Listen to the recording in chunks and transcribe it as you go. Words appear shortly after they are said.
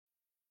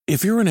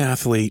If you're an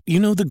athlete, you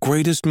know the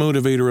greatest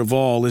motivator of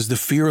all is the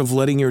fear of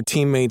letting your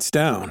teammates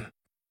down.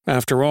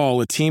 After all,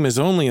 a team is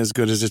only as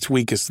good as its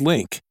weakest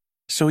link.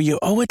 So you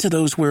owe it to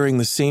those wearing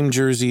the same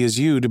jersey as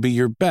you to be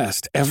your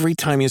best every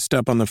time you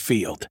step on the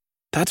field.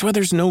 That's why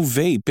there's no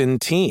vape in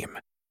team.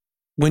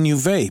 When you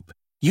vape,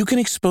 you can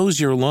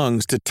expose your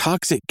lungs to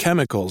toxic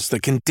chemicals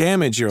that can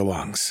damage your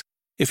lungs.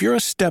 If you're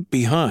a step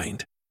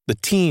behind, the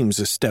team's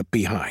a step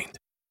behind.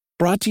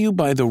 Brought to you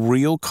by The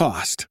Real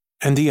Cost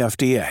and the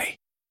FDA.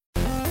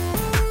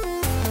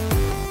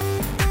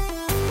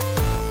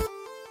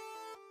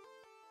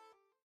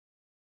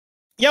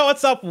 Yo,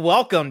 what's up?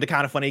 Welcome to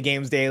Kind of Funny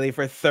Games Daily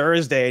for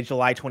Thursday,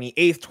 July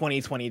 28th,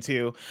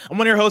 2022. I'm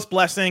one of your hosts,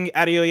 Blessing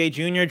Adeoye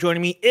Jr.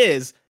 Joining me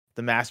is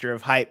the master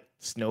of hype,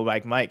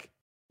 Snowbike Mike.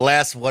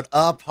 Bless, what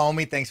up,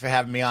 homie? Thanks for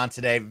having me on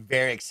today.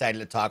 Very excited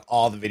to talk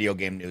all the video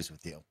game news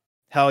with you.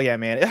 Hell yeah,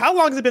 man. How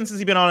long has it been since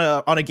you've been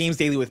on a Games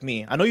Daily with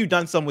me? I know you've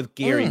done some with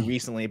Gary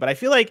recently, but I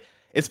feel like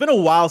it's been a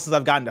while since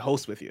I've gotten to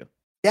host with you.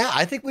 Yeah,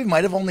 I think we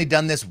might have only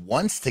done this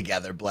once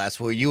together, Bless,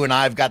 where you and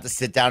I have got to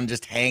sit down and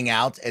just hang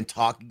out and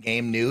talk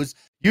game news.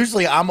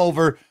 Usually I'm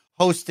over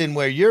hosting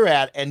where you're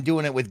at and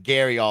doing it with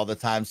Gary all the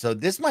time. So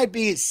this might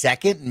be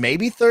second,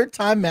 maybe third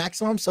time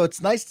maximum. So it's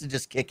nice to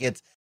just kick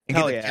it and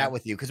get to chat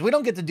with you because we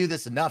don't get to do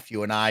this enough,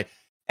 you and I.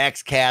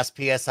 XCast,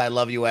 PS I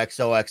Love You,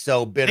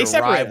 XOXO, Bitter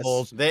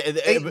Rivals.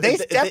 They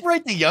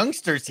separate the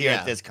youngsters here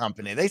at this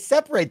company. They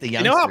separate the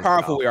youngsters. You know how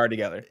powerful we are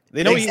together.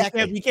 They know we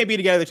can't be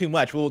together too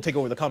much. We'll take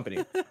over the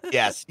company.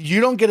 Yes. You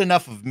don't get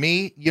enough of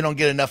me. You don't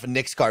get enough of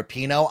Nick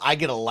Scarpino. I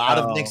get a lot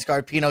of Nick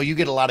Scarpino. You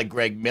get a lot of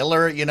Greg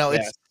Miller. You know,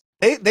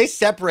 they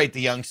separate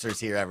the youngsters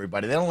here,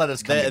 everybody. They don't let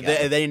us come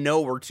together. They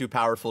know we're too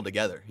powerful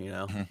together, you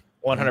know?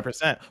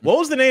 100%. What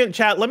was the name?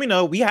 Chat, let me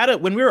know. We had it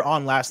when we were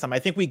on last time. I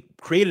think we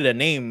created a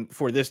name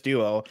for this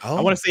duo.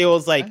 I want to say it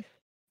was like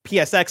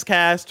PSX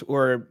Cast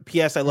or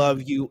PS I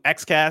Love You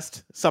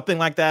Xcast, something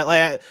like that.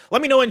 Like,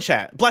 let me know in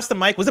chat. Bless the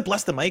Mic. Was it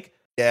Bless the Mic?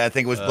 Yeah, I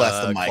think it was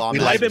Bless the Mic. We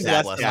like Bless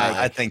the Mic.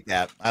 I think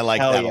that. I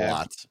like that a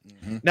lot.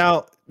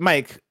 Now,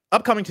 Mike,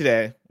 upcoming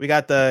today, we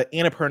got the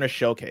Annapurna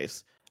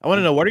Showcase. I want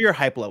to know, what are your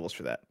hype levels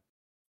for that?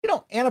 You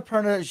know,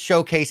 Annapurna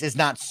Showcase is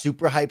not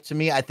super hype to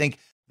me. I think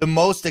the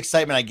most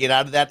excitement I get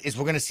out of that is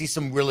we're going to see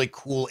some really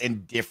cool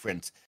and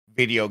different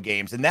video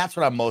games. And that's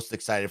what I'm most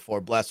excited for,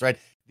 Bless, right?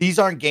 These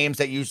aren't games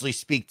that usually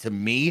speak to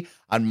me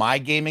on my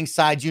gaming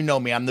side. You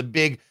know me. I'm the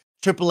big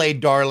AAA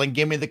darling.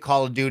 Give me the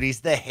Call of Duties,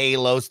 the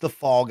Halos, the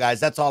Fall Guys.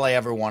 That's all I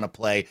ever want to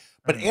play.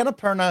 But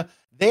Annapurna,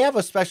 they have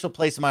a special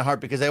place in my heart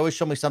because they always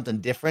show me something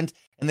different.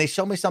 And they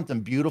show me something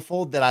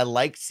beautiful that I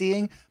like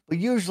seeing. But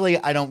usually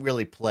I don't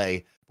really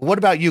play. But what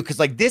about you? Because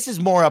like this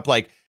is more up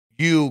like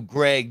you,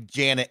 Greg,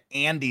 Janet,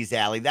 Andy's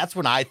alley. That's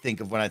what I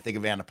think of when I think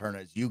of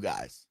Annapurna is you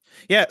guys.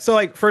 Yeah. So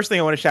like first thing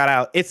I want to shout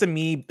out, it's a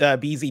me,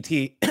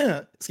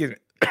 BZT. Excuse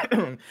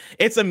me.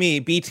 It's a me,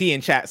 BT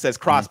in chat says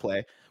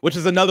crossplay, which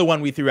is another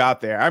one we threw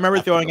out there. I remember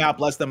throwing out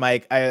Bless the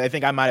Mic. I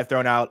think I might have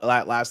thrown out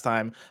last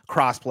time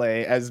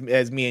crossplay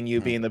as me and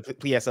you being the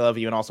PS I Love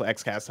You and also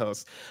XCast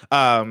hosts.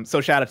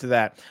 So shout out to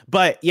that.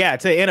 But yeah,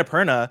 to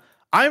Annapurna,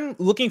 I'm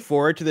looking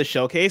forward to the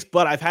showcase,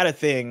 but I've had a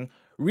thing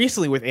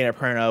recently with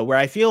Annapurna where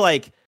I feel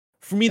like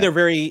for me, they're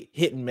very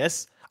hit and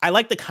miss. I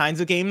like the kinds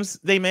of games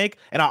they make,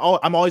 and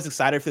I'm always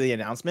excited for the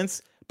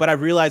announcements, but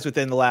I've realized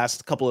within the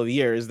last couple of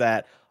years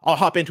that I'll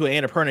hop into an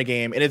Annapurna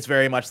game, and it's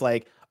very much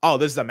like, oh,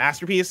 this is a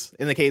masterpiece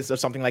in the case of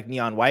something like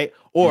Neon White,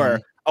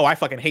 or, oh, I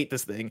fucking hate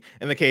this thing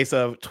in the case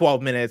of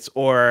 12 Minutes,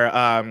 or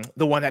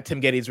the one that Tim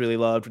Geddes really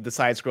loved, with the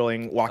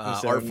side-scrolling walking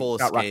sim. Artful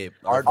Escape.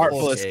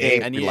 Artful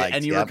Escape. And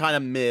you were kind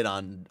of mid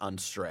on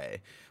Stray.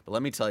 But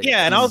let me tell you.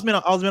 Yeah, and I was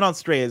mid on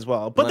Stray as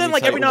well. But then,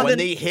 like, every now and then, when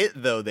they hit,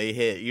 though, they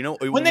hit. You know,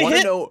 when they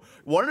hit,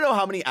 want to know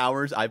how many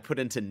hours I put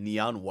into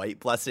Neon White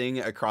Blessing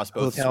across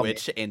both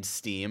Switch and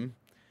Steam?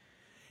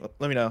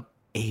 Let me know.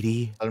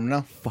 80 Let him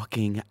know.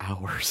 fucking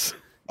hours.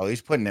 Oh,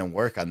 he's putting in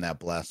work on that,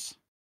 Bless.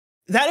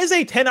 That is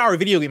a 10-hour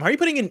video game. How are you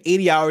putting in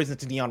 80 hours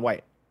into Neon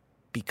White?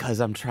 Because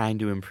I'm trying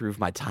to improve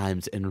my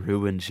times and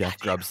ruin Jeff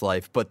Grubb's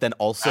life. But then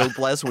also,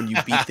 Bless, when you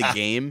beat the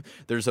game,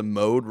 there's a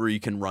mode where you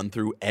can run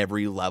through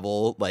every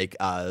level, like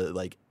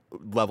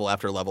level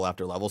after level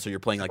after level. So you're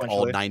playing like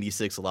all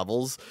 96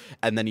 levels.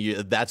 And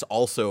then that's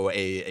also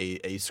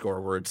a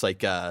score where it's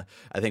like, I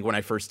think when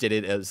I first did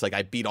it, it was like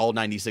I beat all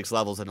 96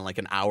 levels in like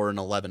an hour and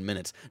 11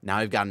 minutes. Now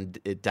I've gotten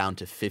it down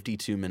to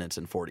 52 minutes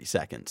and 40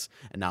 seconds.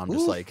 And now I'm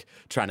just like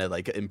trying to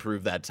like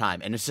improve that time.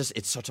 And it's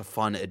such a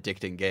fun,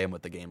 addicting game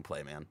with the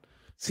gameplay, man.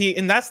 See,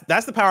 and that's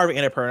the power of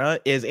Annapurna,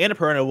 is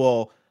Annapurna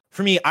will,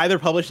 for me, either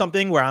publish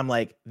something where I'm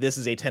like, this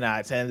is a 10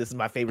 out of 10, this is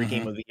my favorite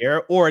game of the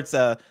year, or it's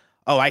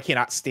I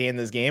cannot stand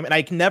this game. And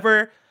I can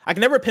never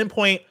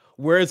pinpoint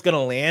where it's going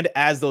to land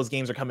as those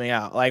games are coming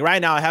out. Like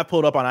right now, I have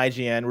pulled up on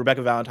IGN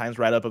Rebecca Valentine's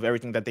write-up of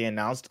everything that they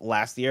announced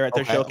last year at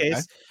their showcase.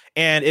 Okay.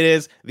 And it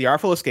is The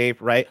Artful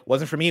Escape, right?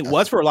 Wasn't for me. It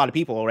was for a lot of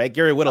people, right?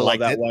 Gary Whitta loved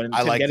that one.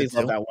 Tim Geddes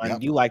loved that one.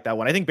 Yep. You like that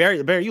one. I think Barry,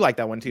 you like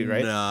that one too,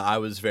 right? No, I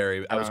was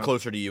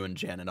close to you and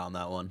Janet on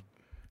that one.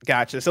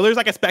 Gotcha. So there's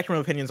like a spectrum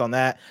of opinions on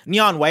that.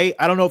 Neon White,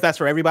 I don't know if that's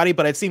for everybody,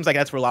 but it seems like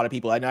that's for a lot of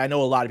people. I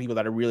know a lot of people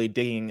that are really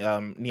digging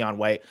Neon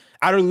White.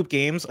 Outer Loop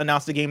Games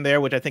announced a game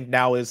there, which I think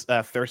now is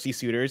Thirsty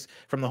Suitors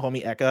from the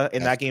homie Eka,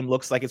 and that game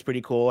looks like it's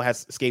pretty cool. It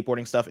has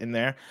skateboarding stuff in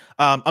there.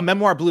 A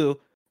Memoir Blue,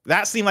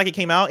 that seemed like it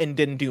came out and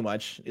didn't do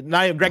much.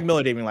 Not Greg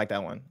Miller didn't even like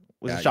that one.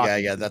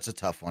 Yeah, that's a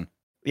tough one.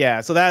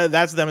 Yeah, so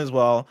that's them as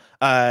well.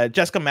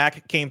 Jessica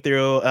Mack came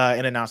through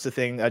and announced the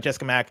thing.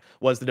 Jessica Mack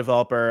was the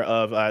developer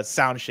of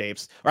Sound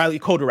Shapes, or at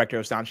least co-director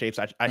of Sound Shapes,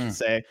 I should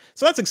say.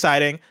 So that's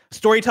exciting.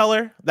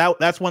 Storyteller,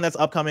 that's one that's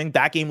upcoming.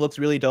 That game looks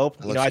really dope.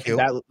 I think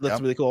that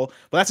looks really cool.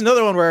 But that's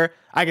another one where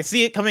I can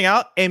see it coming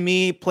out and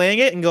me playing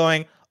it and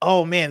going,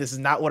 oh man, this is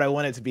not what I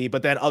want it to be.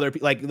 But then other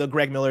people, like the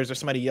Greg Millers or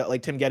somebody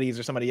like Tim Geddes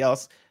or somebody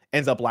else,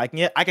 ends up liking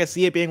it. I can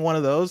see it being one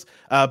of those.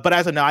 But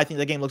as of now, I think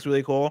the game looks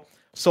really cool.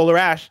 Solar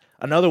Ash,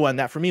 another one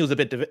that for me was a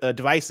bit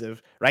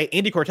divisive, right?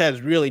 Andy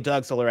Cortez really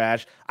dug Solar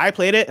Ash. I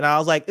played it and I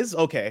was like, this is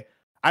okay.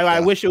 I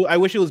wish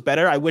it was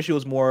better. I wish it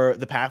was more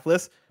the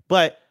Pathless.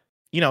 But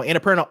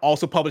Annapurna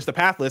also published the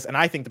Pathless, and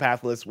I think the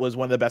Pathless was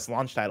one of the best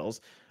launch titles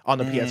on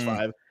the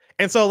PS5.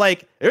 And so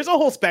there's a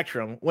whole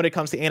spectrum when it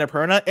comes to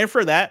Annapurna, and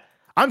for that,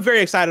 I'm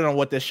very excited on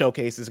what this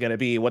showcase is going to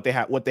be, what they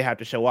have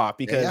to show off,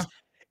 because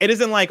it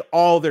isn't like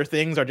all their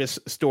things are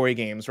just story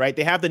games, right?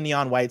 They have the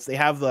Neon Whites, they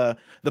have the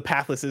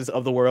Pathlesses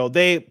of the world.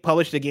 They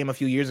published a game a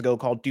few years ago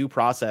called Due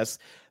Process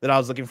that I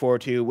was looking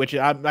forward to, which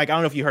I don't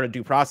know if you heard of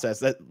Due Process.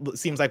 That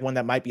seems like one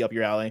that might be up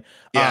your alley.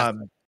 Yeah.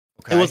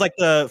 It was like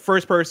the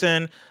first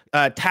person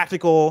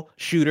tactical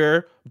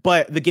shooter,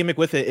 but the gimmick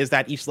with it is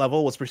that each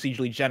level was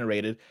procedurally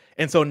generated,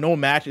 and so no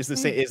match is the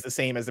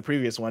same as the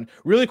previous one.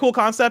 Really cool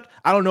concept.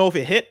 I don't know if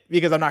it hit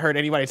because I've not heard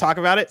anybody talk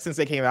about it since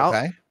it came out.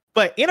 Okay.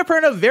 But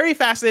Annapurna, very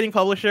fascinating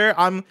publisher.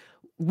 I'm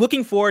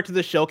looking forward to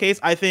the showcase.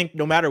 I think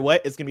no matter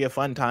what, it's gonna be a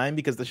fun time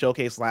because the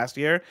showcase last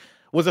year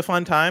was a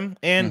fun time,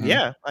 and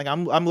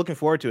I'm looking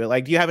forward to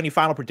it. Do you have any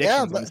final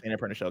predictions on this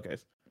Annapurna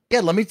showcase?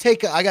 Yeah,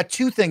 I got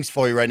two things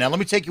for you right now. Let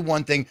me take you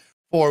one thing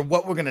for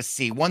what we're gonna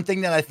see. One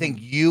thing that I think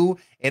you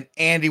and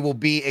Andy will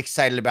be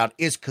excited about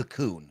is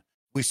Cocoon.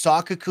 We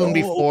saw Cocoon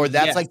before.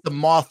 That's like the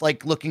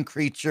moth-like looking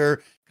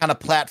creature, kind of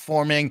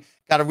platforming.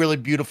 Got a really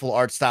beautiful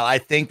art style. I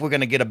think we're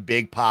going to get a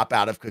big pop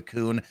out of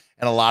Cocoon,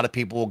 and a lot of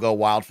people will go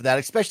wild for that,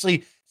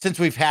 especially since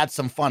we've had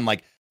some fun,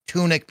 like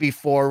Tunic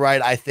before,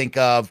 right? I think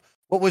of,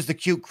 what was the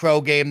cute crow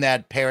game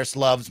that Paris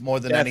loves more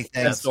than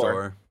anything? Death's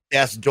Door.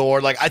 Death's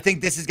Door. I think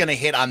this is going to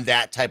hit on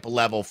that type of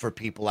level for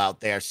people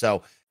out there.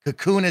 So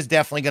Cocoon is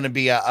definitely going to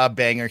be a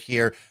banger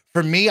here.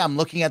 For me, I'm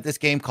looking at this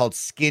game called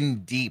Skin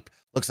Deep.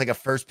 Looks like a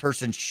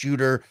first-person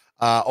shooter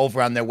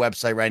over on their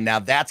website right now.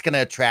 That's going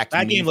to attract me.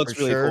 That game looks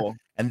really cool.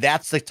 And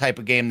that's the type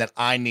of game that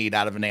I need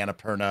out of an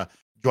Annapurna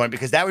joint,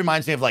 because that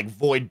reminds me of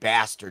Void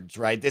Bastards,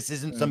 right? This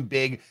isn't some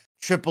big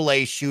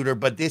AAA shooter,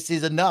 but this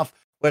is enough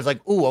where it's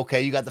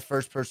okay, you got the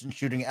first person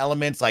shooting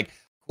elements,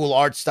 cool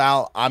art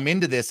style. I'm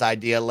into this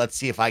idea. Let's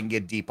see if I can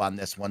get deep on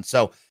this one.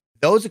 So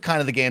those are kind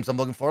of the games I'm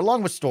looking for,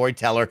 along with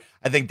Storyteller.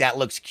 I think that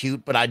looks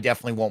cute, but I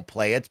definitely won't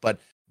play it. But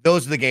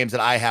those are the games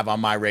that I have on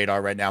my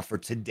radar right now for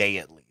today,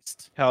 at least.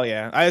 Hell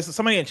yeah!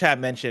 Somebody in chat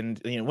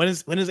mentioned, when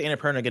is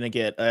Annapurna going to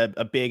get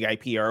a big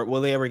IP, or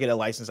will they ever get a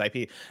licensed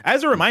IP?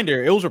 As a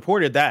reminder, it was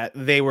reported that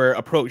they were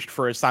approached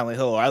for a Silent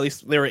Hill, or at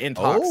least they were in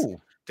talks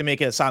to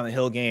make a Silent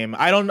Hill game.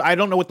 I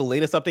don't know what the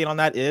latest update on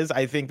that is.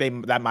 I think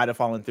that might have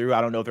fallen through.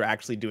 I don't know if they're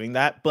actually doing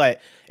that,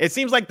 but it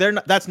seems like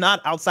that's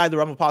not outside the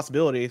realm of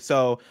possibility.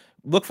 So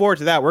look forward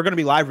to that. We're going to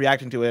be live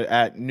reacting to it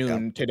at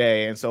noon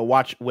today, and so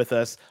watch with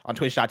us on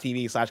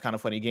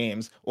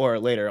twitch.tv/kindoffunnygames, or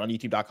later on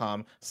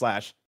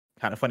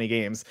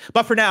youtube.com/kindoffunnygames.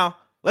 But for now,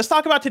 let's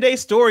talk about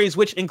today's stories,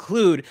 which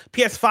include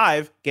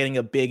PS5 getting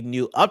a big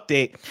new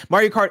update,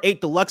 Mario Kart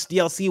 8 Deluxe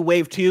DLC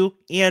Wave 2,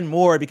 and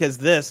more, because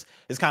this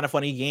is Kind of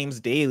Funny Games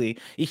Daily.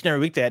 Each and every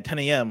weekday at 10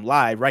 a.m.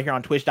 live right here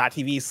on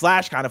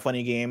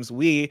twitch.tv/kindoffunnygames.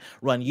 We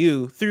run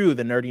you through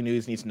the nerdy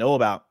news you need to know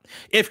about.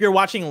 If you're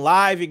watching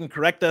live, you can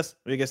correct us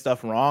if we get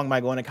stuff wrong by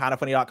going to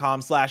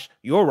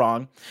kindoffunny.com/you're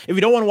wrong. If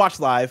you don't want to watch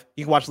live,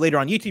 you can watch later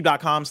on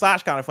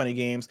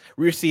youtube.com/kindoffunnygames,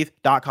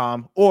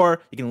 rearseath.com,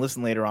 or you can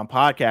listen later on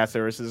podcast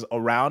services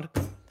around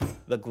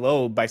the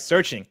globe by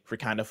searching for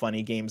Kind of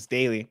Funny Games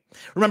Daily.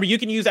 Remember, you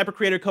can use Epic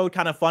Creator Code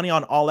Kind of Funny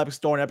on all Epic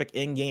Store and Epic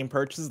in-game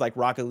purchases like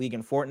Rocket League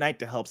and Fortnite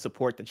to help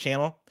support the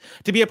channel.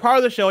 To be a part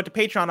of the show, at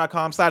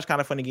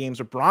patreon.com/kindoffunnygames,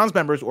 where bronze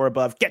members or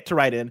above get to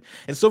write in,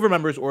 and silver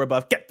members or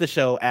above get the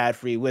show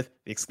ad-free with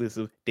the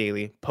exclusive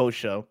daily post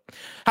show.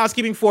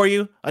 Housekeeping for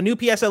you: a new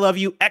PS I Love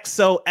You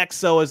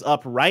XOXO is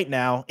up right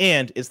now,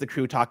 and it's the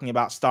crew talking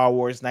about Star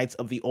Wars Knights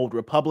of the Old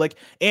Republic,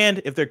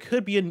 and if there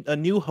could be a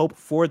new hope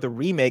for the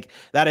remake,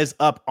 that is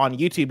up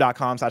on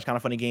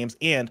youtube.com/kindoffunnygames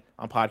and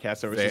on podcast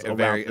services.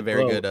 Very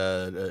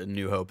good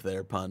New Hope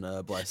there, pun.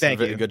 Bless. Thank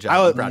you. Good job.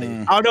 I'm proud of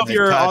you. I don't know if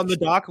you're on the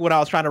doc when I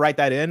was trying to write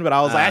that in, but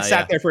I was I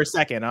sat there for a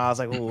second and I was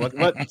like, ooh, what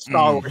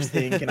Star Wars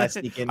thing can I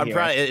sneak in here? I'm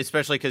proud,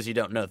 especially because you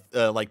don't know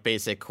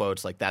basic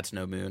quotes like "that's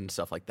no moon,"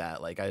 stuff like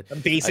that. A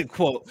basic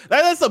quote.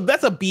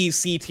 That's a B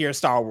C tier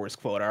Star Wars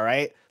quote. All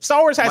right,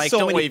 Star Wars has Mike, so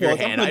don't many wave your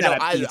quotes. hand.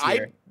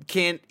 I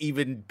can't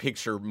even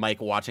picture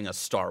Mike watching a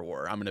Star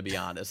Wars. I'm gonna be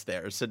honest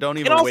there. So don't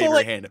even also, wave your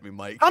like, hand at me,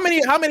 Mike. How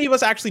many of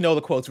us actually know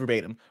the quotes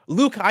verbatim?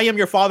 Luke, I am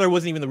your father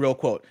wasn't even the real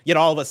quote, yet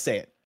all of us say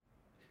it.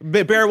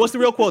 Bear, what's the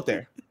real quote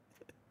there?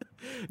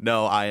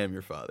 No, I am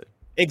your father.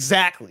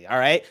 Exactly. All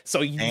right.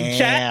 So you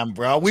Damn,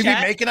 bro. We be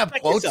making up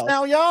quotes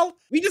now, y'all?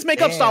 We just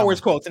make up Star Wars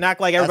quotes and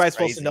act like everybody's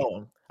supposed to crazy. know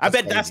them. I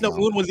bet That's No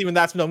Moon was even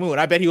That's No Moon.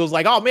 I bet he was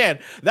like, oh man,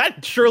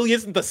 that surely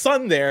isn't the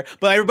sun there.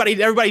 But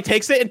everybody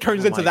takes it and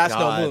turns into That's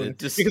No Moon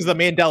because of the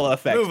Mandela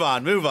effect. Move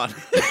on.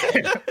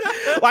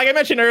 Like I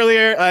mentioned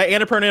earlier,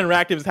 Annapurna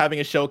Interactive is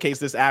having a showcase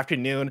this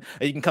afternoon.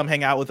 You can come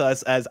hang out with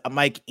us as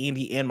Mike,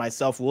 Andy, and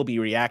myself will be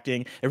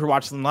reacting. If you're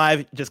watching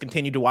live, just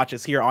continue to watch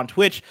us here on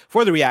Twitch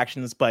for the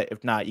reactions. But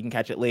if not, you can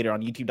catch it later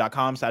on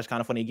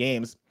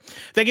youtube.com/kindafunnygames.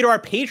 Thank you to our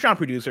Patreon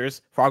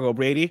producers, Fargo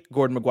Brady,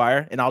 Gordon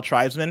McGuire, and Al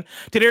Tribesman.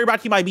 Today we're brought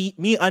to you by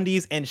Me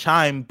Undies and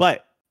Chime,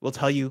 but we'll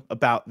tell you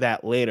about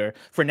that later.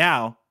 For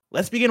now,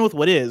 let's begin with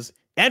what is,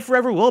 and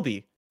forever will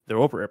be, the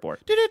Roper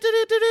Report.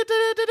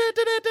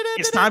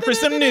 It's time for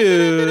some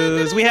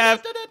news. We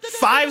have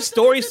 5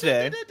 stories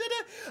today.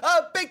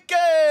 A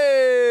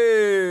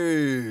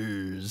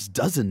baker's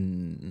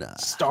dozen.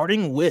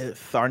 Starting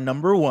with our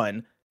number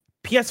one,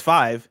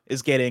 PS5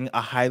 is getting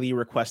a highly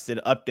requested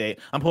update.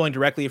 I'm pulling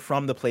directly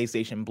from the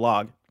PlayStation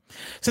blog.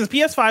 Since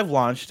PS5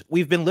 launched,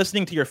 we've been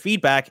listening to your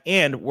feedback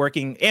and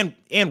working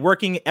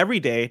every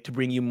day to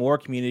bring you more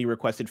community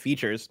requested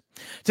features.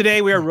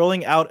 Today, we are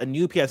rolling out a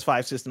new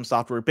PS5 system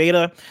software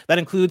beta that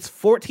includes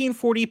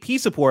 1440p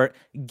support,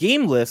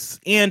 game lists,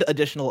 and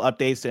additional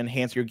updates to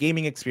enhance your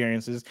gaming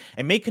experiences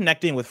and make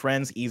connecting with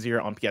friends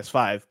easier on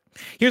PS5.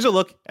 Here's a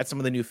look at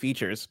some of the new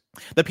features.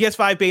 The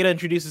PS5 beta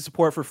introduces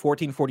support for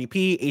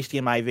 1440p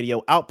HDMI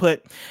video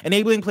output,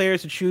 enabling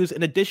players to choose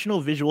an additional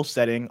visual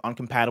setting on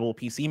compatible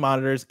PC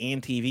monitors and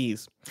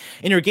TVs.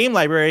 In your game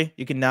library,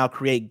 you can now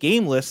create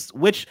game lists,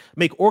 which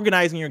make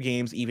organizing your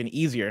games even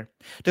easier.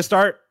 To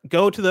start,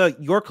 go to the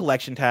Your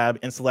Collection tab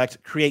and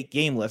select Create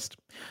Game List.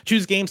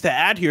 Choose games to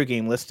add to your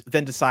game list,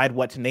 then decide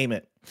what to name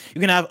it.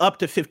 You can have up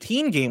to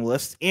 15 game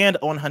lists and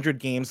 100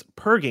 games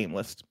per game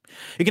list.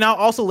 You can now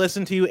also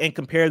listen to and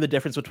compare the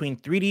difference between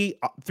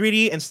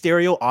 3D and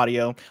stereo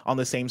audio on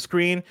the same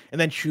screen,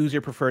 and then choose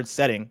your preferred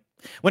setting.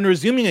 When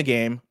resuming a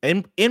game,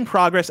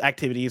 in-progress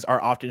activities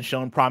are often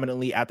shown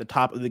prominently at the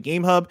top of the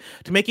game hub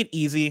to make it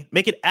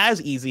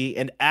as easy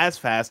and as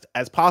fast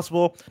as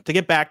possible to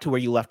get back to where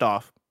you left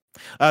off.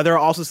 There are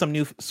also some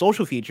new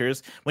social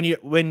features. When you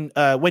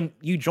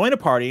join a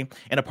party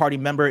and a party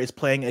member is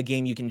playing a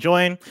game you can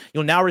join,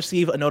 you'll now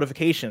receive a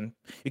notification.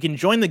 You can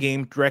join the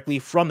game directly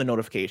from the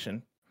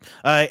notification,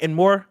 and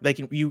more that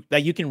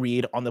you can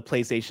read on the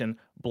PlayStation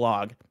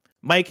blog.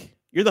 Mike,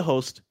 you're the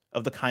host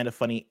of the Kinda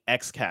Funny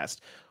Xcast.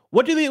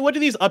 What do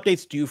these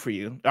updates do for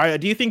you?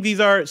 Do you think these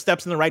are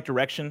steps in the right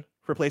direction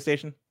for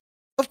PlayStation?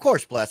 Of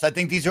course, Bless. I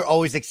think these are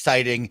always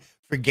exciting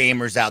for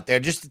gamers out there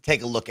just to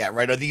take a look at,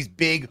 right? Are these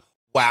big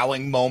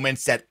wowing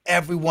moments that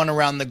everyone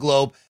around the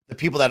globe, the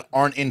people that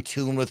aren't in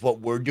tune with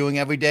what we're doing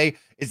every day,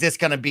 is this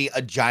going to be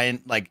a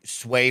giant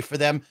sway for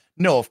them?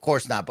 No, of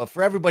course not. But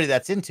for everybody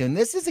that's in tune,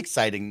 this is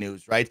exciting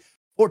news, right?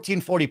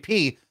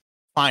 1440p,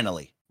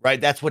 finally,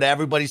 right? That's what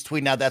everybody's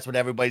tweeting out. That's what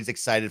everybody's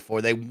excited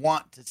for. They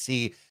want to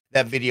see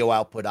that video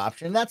output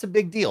option. And that's a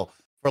big deal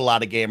for a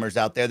lot of gamers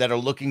out there that are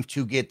looking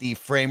to get the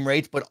frame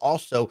rates, but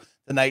also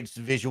the nice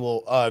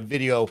visual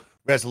video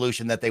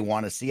resolution that they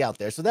want to see out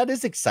there. So that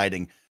is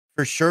exciting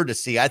for sure to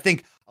see. I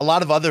think a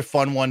lot of other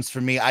fun ones for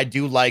me, I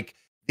do like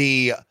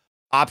the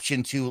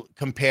option to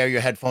compare your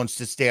headphones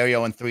to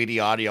stereo and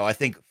 3D audio. I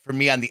think for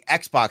me on the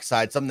Xbox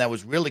side, something that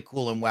was really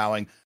cool and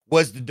wowing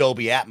was the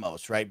Dolby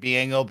Atmos, right?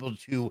 Being able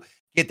to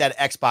get that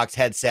Xbox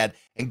headset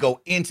and go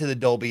into the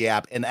Dolby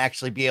app and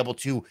actually be able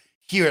to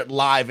hear it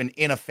live and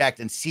in effect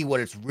and see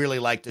what it's really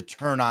like to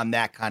turn on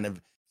that kind of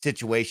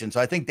situation. So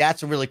I think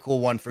that's a really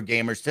cool one for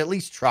gamers to at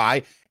least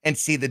try and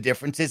see the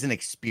differences and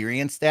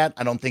experience that.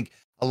 I don't think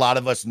a lot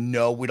of us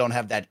know, we don't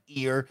have that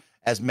ear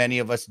as many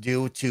of us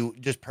do to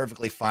just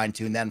perfectly fine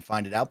tune that and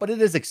find it out, but it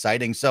is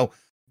exciting. So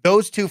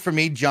those two for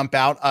me jump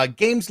out.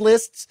 Games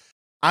lists.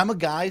 I'm a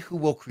guy who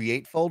will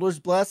create folders,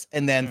 Bless,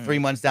 and then 3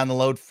 months down the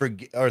road,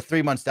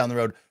 3 months down the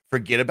road,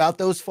 forget about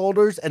those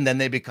folders, and then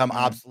they become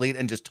obsolete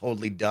and just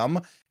totally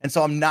dumb. And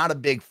so I'm not a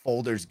big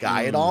folders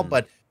guy at all,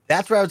 but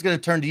that's where I was going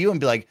to turn to you and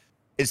be like,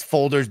 is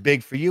folders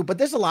big for you? But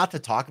there's a lot to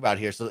talk about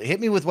here. So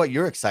hit me with what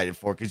you're excited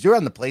for, because you're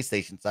on the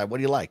PlayStation side. What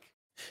do you like?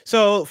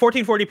 So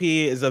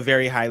 1440p is a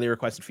very highly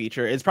requested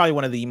feature. It's probably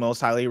one of the most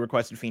highly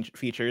requested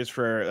features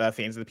for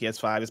fans of the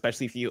PS5,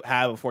 especially if you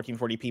have a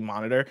 1440p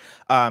monitor.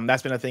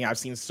 That's been a thing I've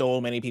seen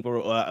so many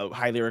people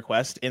highly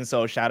request, and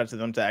so shout out to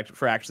them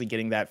for actually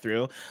getting that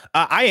through.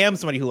 I am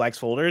somebody who likes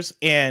folders,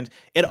 and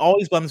it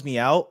always bums me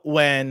out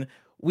when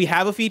we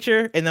have a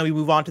feature and then we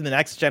move on to the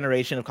next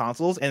generation of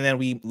consoles and then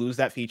we lose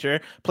that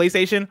feature.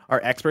 PlayStation are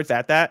experts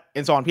at that.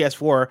 And so on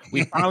PS4,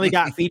 we finally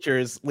got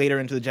features later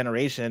into the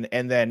generation.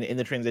 And then in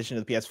the transition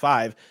to the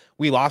PS5,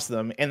 we lost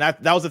them. And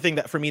that was the thing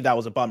that for me, that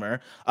was a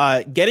bummer.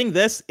 Getting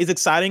this is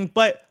exciting,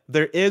 but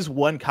there is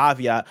one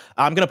caveat.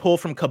 I'm going to pull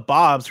from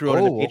Kebabs, who wrote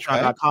into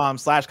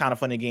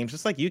patreon.com/kindafunnygames,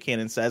 just like you can,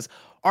 and says,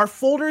 are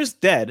folders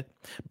dead?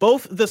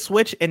 Both the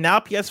Switch and now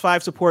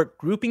PS5 support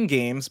grouping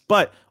games,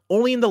 but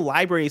only in the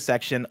library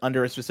section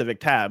under a specific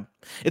tab.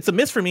 It's a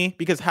miss for me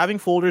because having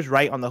folders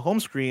right on the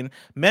home screen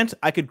meant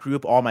I could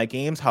group all my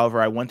games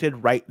however I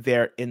wanted right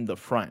there in the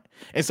front.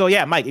 And so,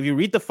 yeah, Mike, if you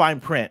read the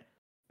fine print,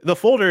 the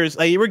folders,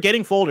 like, you were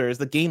getting folders,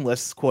 the game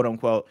lists, quote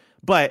unquote,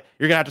 but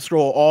you're gonna have to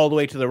scroll all the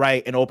way to the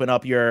right and open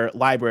up your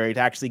library to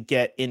actually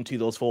get into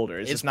those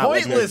folders. It's not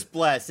pointless,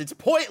 Bless. It's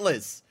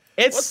pointless.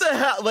 What the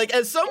hell? Like,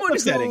 as someone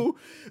who,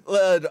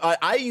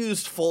 I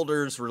used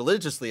folders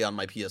religiously on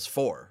my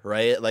PS4,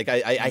 right? Like,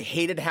 I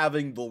hated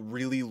having the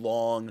really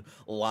long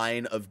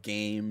line of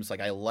games. Like,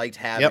 I liked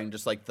having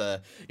just like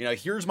the,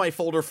 here's my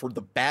folder for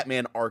the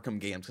Batman Arkham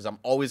games, because I'm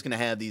always going to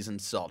have these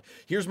installed.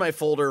 Here's my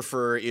folder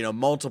for,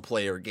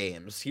 multiplayer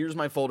games. Here's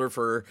my folder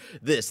for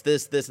this,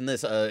 and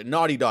this,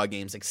 Naughty Dog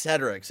games,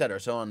 etc.,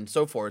 so on and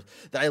so forth,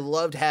 that I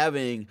loved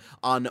having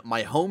on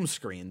my home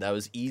screen that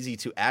was easy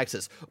to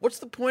access. What's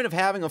the point of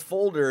having a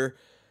folder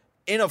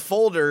in a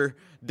folder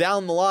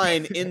down the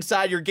line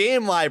inside your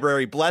game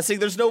library? Blessing,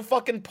 there's no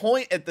fucking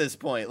point at this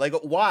point. Like,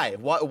 why?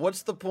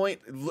 What's the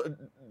point?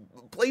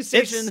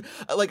 PlayStation,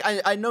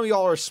 I know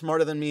y'all are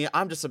smarter than me.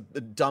 I'm just a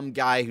dumb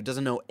guy who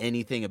doesn't know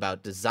anything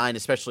about design,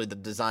 especially the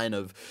design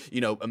of,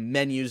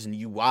 menus and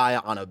UI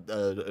on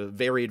a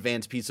very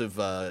advanced piece of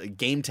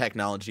game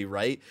technology,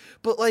 right?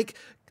 But, like,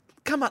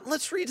 come on,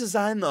 let's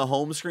redesign the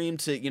home screen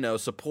to,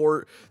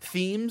 support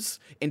themes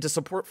and to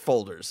support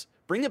folders.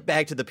 Bring it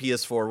back to the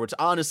PS4, which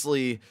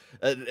honestly,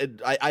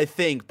 I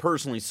think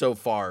personally so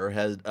far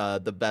has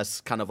the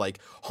best kind of like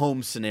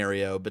home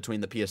scenario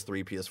between the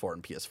PS3, PS4,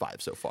 and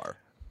PS5 so far.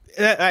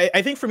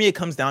 I think for me, it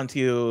comes down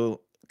to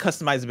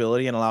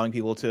customizability and allowing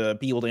people to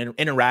be able to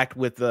interact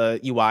with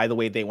the UI the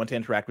way they want to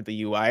interact with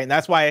the UI. And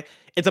that's why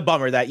it's a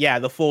bummer that,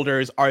 the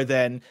folders are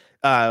then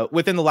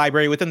within the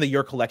library, within the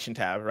Your Collection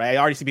tab, right? I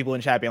already see people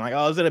in chat being like,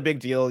 oh, is it a big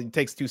deal? It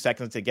takes 2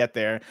 seconds to get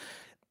there.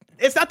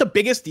 It's not the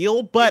biggest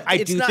deal, but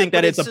I do think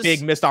that it's a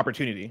big missed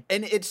opportunity.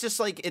 And it's just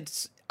like,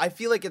 I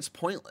feel like it's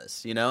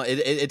pointless,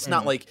 It's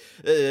not like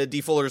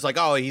Defolder's like,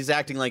 oh, he's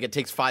acting like it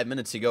takes 5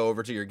 minutes to go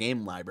over to your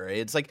game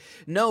library. It's like,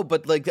 no,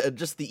 but like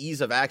just the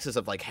ease of access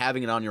of like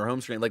having it on your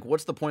home screen. Like,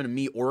 what's the point of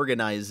me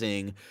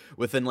organizing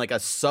within like a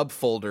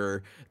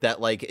subfolder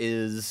that like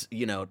is,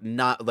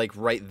 not like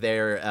right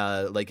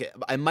there? Like,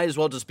 I might as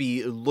well just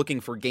be looking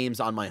for games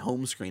on my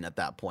home screen at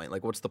that point.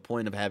 Like, what's the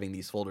point of having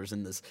these folders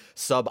in this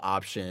sub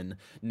option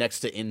next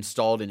to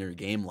installed in your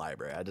game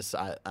library? I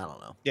don't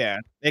know. Yeah,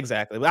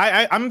 exactly.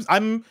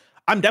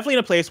 I'm definitely in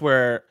a place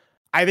where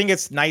I think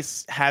it's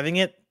nice having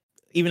it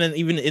even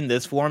in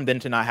this form than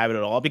to not have it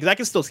at all, because I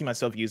can still see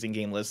myself using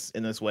game lists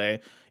in this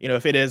way.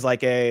 If it is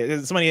like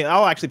somebody,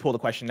 I'll actually pull the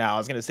question now. I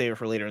was going to save it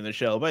for later in the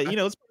show, but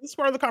it's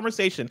part of the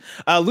conversation.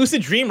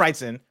 Lucid Dream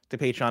writes in to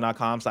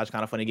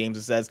patreon.com/kindafunnygames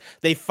and says,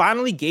 they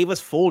finally gave us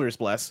folders,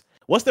 Bless.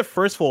 What's the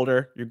first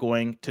folder you're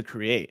going to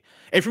create?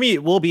 And for me,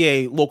 it will be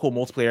a local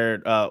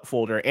multiplayer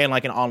folder and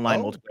like an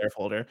online multiplayer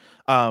folder.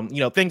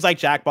 Things like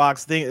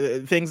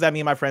Jackbox, things that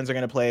me and my friends are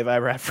going to play if I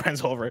ever have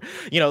friends over.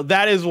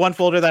 That is one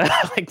folder that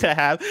I like to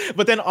have.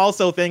 But then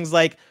also things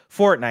like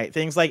Fortnite,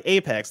 things like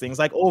Apex, things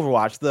like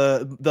Overwatch,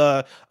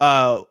 the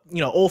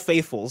Old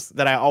Faithfuls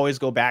that I always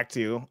go back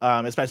to,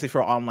 especially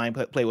for online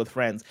play with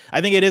friends.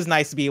 I think it is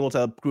nice to be able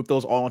to group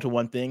those all into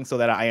one thing so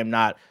that I am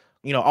not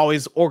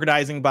always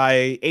organizing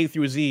by A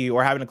through Z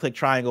or having to click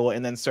triangle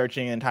and then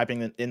searching and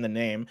typing in the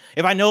name.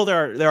 If I know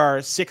there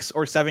are 6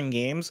 or 7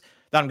 games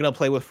that I'm going to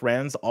play with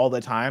friends all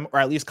the time, or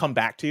at least come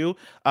back to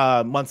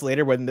months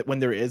later when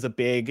there is a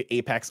big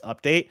Apex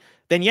update,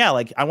 then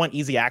I want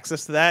easy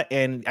access to that.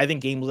 And I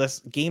think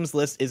Games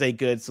List is a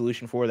good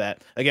solution for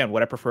that. Again,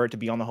 would I prefer it to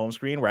be on the home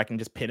screen where I can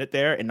just pin it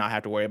there and not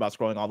have to worry about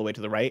scrolling all the way to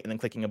the right and then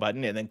clicking a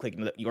button and then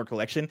clicking Your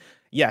Collection?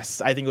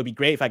 Yes, I think it would be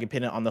great if I could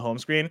pin it on the home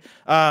screen.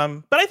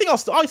 But I think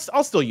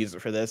I'll still use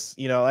it for this.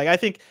 I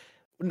think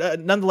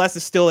nonetheless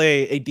it's still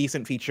a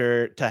decent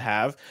feature to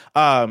have.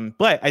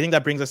 But I think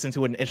that brings us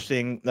into an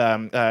interesting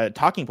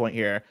talking point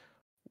here.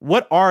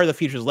 What are the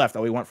features left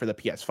that we want for the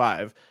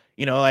PS5?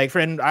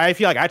 Friend, I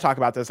feel like I talk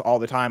about this all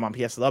the time on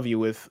PS Love You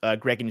with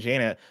Greg and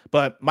Janet.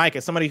 But Mike,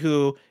 as somebody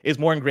who is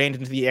more ingrained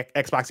into the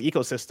Xbox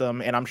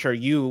ecosystem, and I'm sure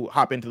you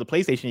hop into the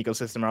PlayStation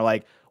ecosystem, are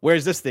like,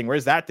 where's this thing?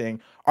 Where's that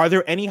thing? Are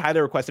there any highly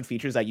requested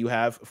features that you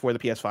have for the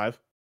PS5?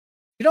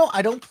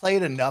 I don't play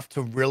it enough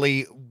to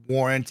really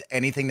warrant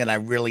anything that I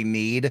really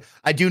need.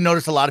 I do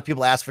notice a lot of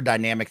people ask for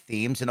dynamic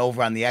themes, and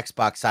over on the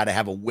Xbox side, I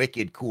have a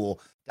wicked cool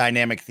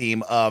dynamic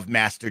theme of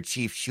Master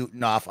Chief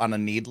shooting off on a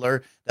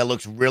needler that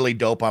looks really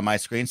dope on my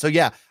screen. So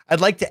yeah, I'd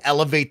like to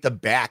elevate the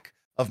back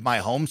of my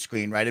home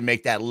screen, right, and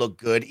make that look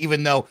good.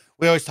 Even though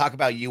we always talk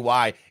about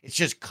UI, it's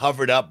just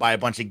covered up by a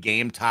bunch of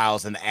game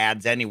tiles and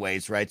ads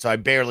anyways, right? So I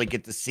barely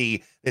get to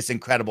see this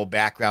incredible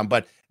background.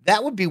 But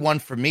that would be one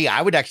for me.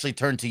 I would actually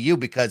turn to you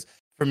because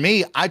for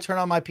me, I turn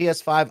on my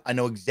PS5. I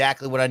know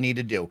exactly what I need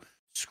to do.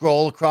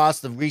 Scroll across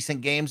the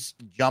recent games,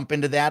 jump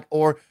into that,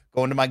 or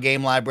go into my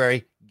game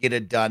library, get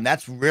it done.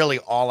 That's really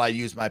all I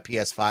use my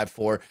PS5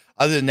 for.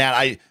 Other than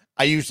that,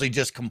 I usually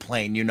just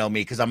complain, you know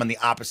me, because I'm on the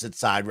opposite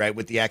side, right?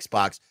 With the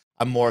Xbox,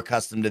 I'm more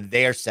accustomed to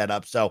their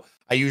setup. So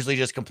I usually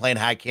just complain,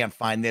 I can't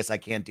find this, I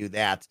can't do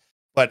that.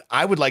 But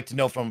I would like to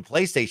know from a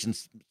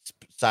PlayStation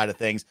side of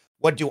things,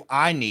 what do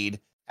I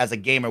need as a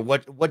gamer?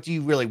 What do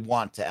you really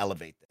want to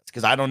elevate this?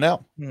 Because I don't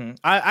know.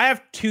 I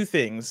have two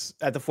things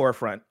at the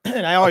forefront,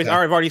 and I've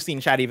already seen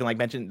Chad even like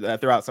mention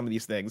throughout some of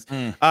these things.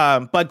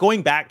 But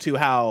going back to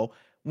how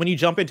when you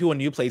jump into a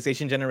new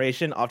PlayStation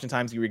generation,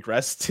 oftentimes you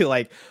regress to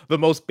like the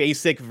most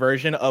basic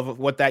version of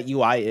what that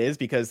UI is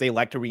because they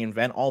like to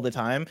reinvent all the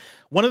time.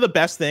 One of the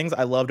best things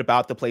I loved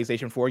about the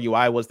PlayStation 4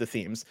 UI was the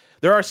themes.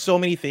 There are so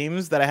many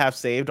themes that I have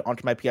saved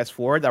onto my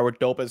PS4 that were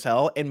dope as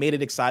hell and made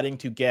it exciting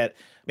to get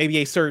maybe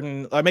a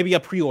certain, maybe a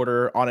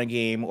pre-order on a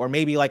game, or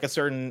maybe like a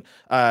certain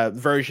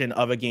version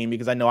of a game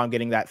because I know I'm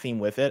getting that theme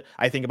with it.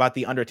 I think about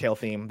the Undertale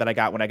theme that I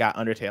got when I got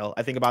Undertale.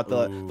 I think about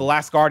the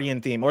Last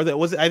Guardian theme, or I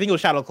think it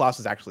was Shadow of the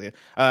Colossus actually.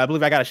 I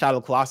believe I got a Shadow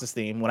of the Colossus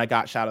theme when I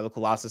got Shadow of the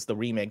Colossus, the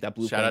remake that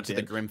Blue. Shout out to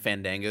the Grim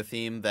Fandango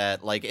theme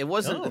that like it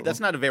wasn't. That's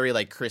not a very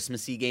like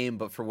Christmassy game,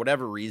 but for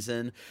whatever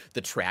reason,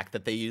 the track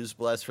that they used,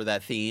 Bless, for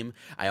that theme,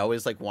 I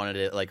always like wanted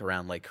it like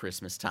around like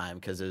Christmas time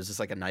because it was just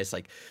like a nice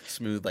like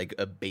smooth like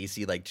a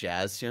bassy like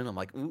jazz tune. I'm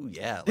like, ooh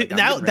yeah. Like,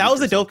 that was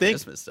the dope thing.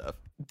 Christmas stuff.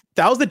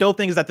 That was the dope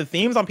thing is that the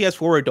themes on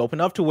PS4 were dope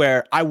enough to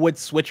where I would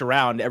switch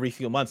around every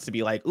few months to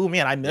be like, ooh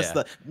man, I missed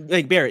the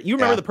like Barrett. You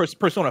remember the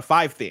Persona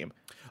 5 theme?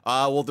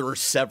 Well, there were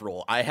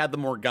several. I had the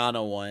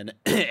Morgana one,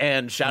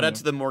 and shout out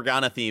to the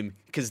Morgana theme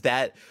because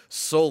that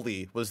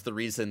solely was the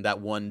reason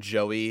that one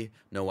Joey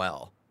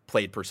Noelle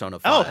played Persona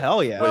 5. Oh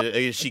hell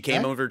yeah! She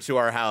came over to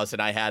our house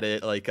and I had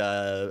it like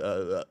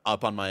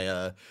up on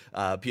my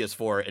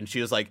PS4, and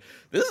she was like,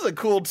 "This is a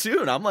cool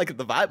tune." I'm like,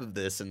 the vibe of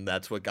this, and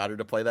that's what got her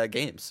to play that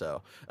game.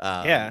 So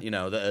you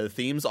know, the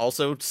themes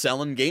also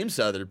selling games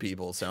to other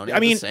people. Sony, I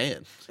mean, just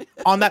saying.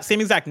 On that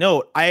same exact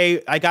note,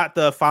 I got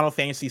the Final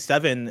Fantasy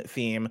VII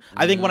theme.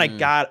 I think when I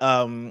got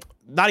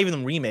not even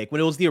the remake,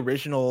 when it was the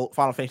original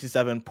Final Fantasy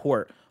VII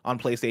port on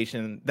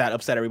PlayStation that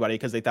upset everybody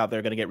because they thought they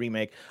were going to get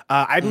remake.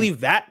 I believe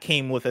that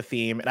came with a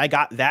theme, and I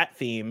got that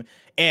theme,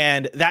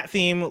 and that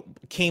theme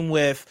came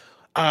with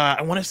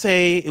I want to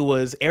say it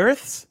was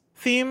Aerith's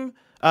theme.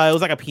 It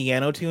was like a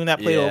piano tune that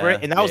played over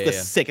it, and that was the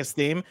sickest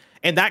theme.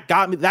 And that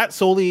got me, that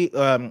solely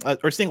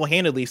or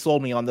single-handedly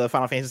sold me on the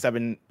Final Fantasy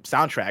VII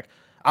soundtrack.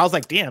 I was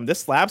like, damn, this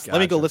slaps. Let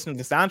me go listen to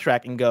the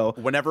soundtrack and go.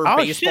 Whenever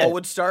baseball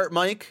would start,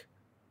 Mike,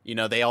 you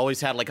know, they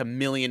always had like a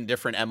million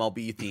different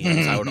MLB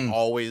themes. I would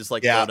always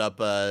like load up,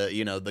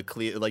 you know,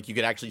 like you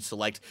could actually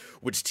select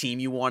which team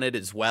you wanted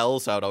as well.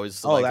 So I would always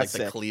select like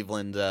the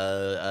Cleveland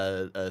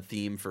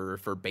theme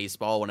for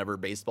baseball whenever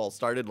baseball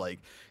started. Like,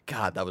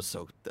 God, that was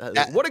so.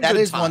 What a good that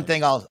is time. One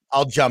thing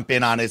I'll jump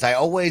in on is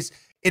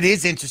it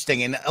is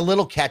interesting and a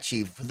little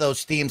catchy for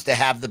those themes to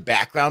have the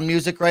background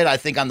music, right? I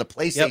think on the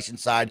PlayStation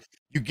side,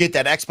 you get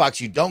that.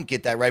 Xbox, you don't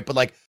get that, right? But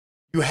like,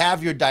 you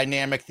have your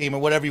dynamic theme or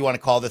whatever you want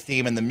to call the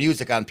theme and the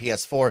music on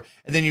PS4,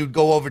 and then you'd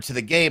go over to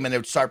the game and it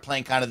would start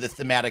playing kind of the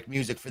thematic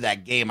music for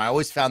that game. I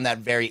always found that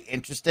very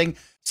interesting.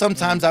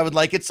 Sometimes I would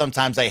like it.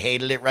 Sometimes I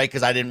hated it, right?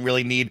 Because I didn't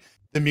really need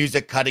the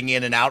music cutting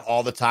in and out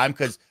all the time.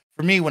 Because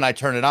for me, when I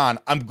turn it on,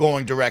 I'm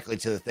going directly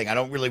to the thing. I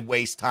don't really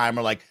waste time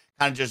or like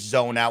kind of just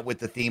zone out with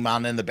the theme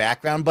on in the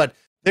background. But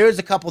there's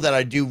a couple that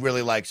I do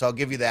really like. So I'll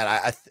give you that.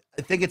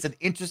 I think it's an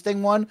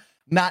interesting one.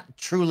 Not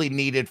truly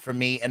needed for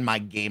me in my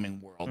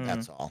gaming world.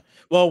 That's all.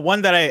 Well,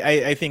 one that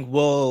I think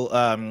will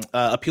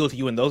appeal to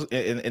you in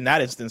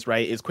that instance,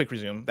 right, is Quick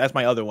Resume. That's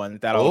my other one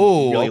that I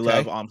really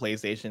love on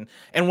PlayStation,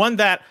 and one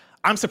that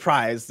I'm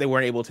surprised they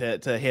weren't able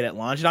to hit at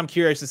launch, and I'm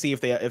curious to see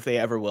if they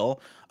ever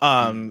will.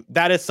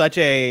 That is such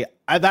a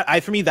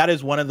for me, that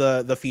is one of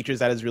the features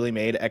that has really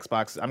made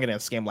Xbox. I'm gonna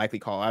scam likely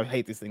call. I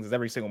hate these things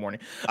every single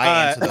morning.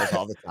 I answer those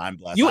all the time.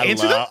 Bless. You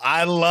answer them?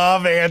 I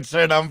love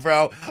answering them,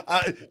 bro.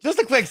 Just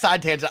a quick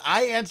side tangent.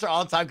 I answer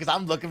all the time because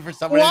I'm looking for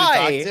somebody to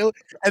talk to.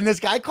 And this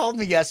guy called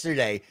me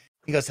yesterday.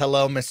 He goes,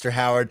 "Hello, Mr.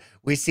 Howard.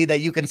 We see that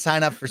you can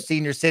sign up for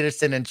senior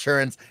citizen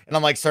insurance." And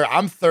I'm like, "Sir,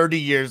 I'm 30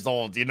 years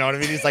old." You know what I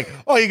mean? He's like,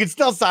 "Oh, you can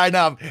still sign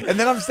up." And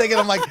then I'm thinking,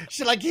 I'm like,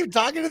 should I keep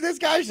talking to this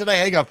guy? Should I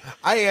hang up?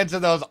 I answer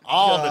those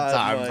all the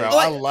time, bro.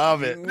 I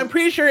love it. I'm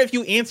pretty sure if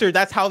you answer,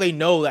 that's how they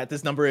know that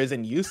this number is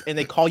in use and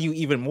they call you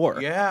even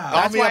more. Yeah.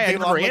 That's why I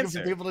never answer.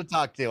 answer. People to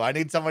talk to. I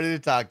need somebody to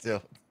talk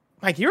to.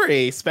 Mike, you're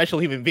a special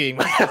human being.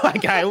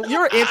 Like,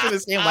 you're answering the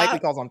same likely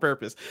calls on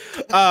purpose.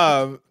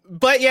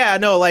 But yeah,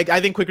 no, like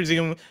I think quick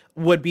resume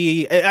would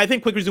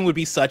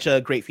be such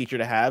a great feature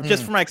to have,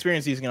 just from my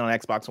experience using it on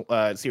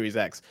Xbox Series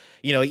X.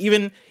 You know,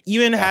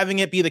 even having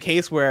it be the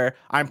case where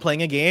I'm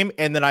playing a game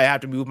and then I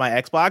have to move my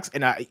Xbox,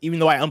 and even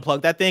though I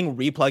unplug that thing,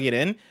 replug it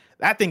in,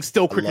 that thing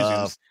still quick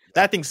resumes.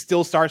 That thing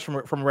still starts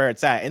from where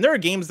it's at. And there are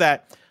games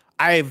that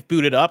I've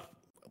booted up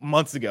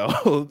months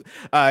ago,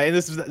 and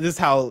this is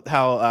how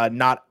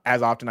not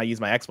as often I use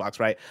my Xbox,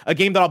 right? A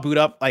game that I'll boot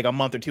up like a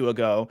month or two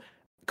ago,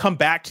 come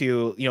back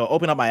to,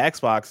 open up my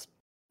Xbox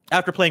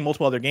after playing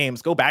multiple other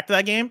games, go back to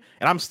that game,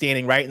 and I'm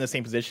standing right in the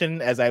same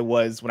position as I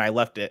was when I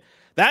left it.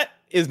 That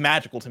is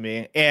magical to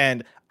me,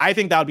 and I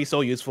think that would be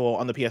so useful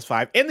on the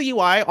PS5. And the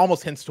UI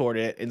almost hints toward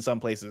it in some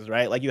places,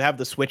 right? Like you have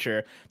the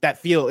switcher that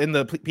feel in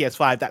the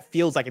PS5 that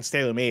feels like it's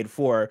tailor-made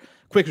for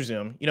quick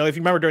resume. You know, if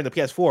you remember during the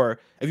PS4,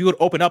 if you would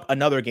open up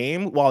another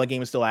game while the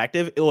game is still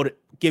active, it would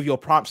give you a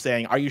prompt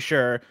saying, "Are you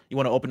sure you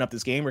want to open up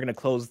this game? We're going to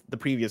close the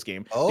previous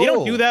game." They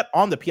don't do that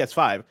on the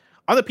PS5.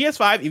 On the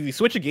PS5, if you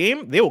switch a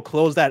game, they will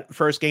close that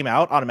first game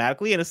out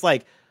automatically. And it's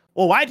like,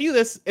 well, why do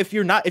this if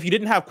you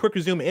didn't have quick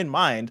resume in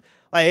mind?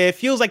 Like, it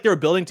feels like they were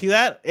building to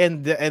that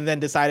and then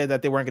decided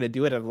that they weren't going to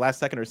do it at the last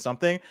second or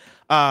something.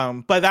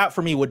 But that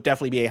for me would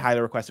definitely be a highly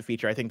requested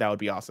feature. I think that would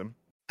be awesome.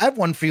 I have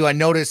one for you. I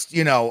noticed,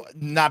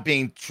 not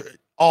being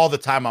all the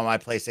time on my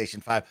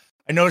PlayStation 5.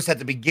 I noticed at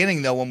the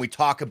beginning, though, when we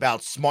talk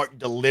about smart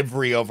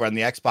delivery over on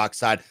the Xbox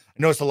side, I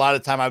noticed a lot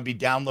of the time I would be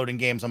downloading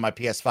games on my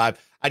PS5.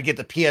 I'd get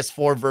the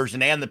PS4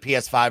 version and the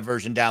PS5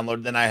 version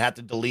downloaded, then I had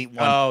to delete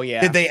one. Oh,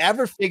 yeah. Did they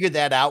ever figure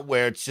that out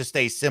where it's just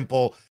a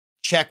simple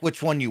check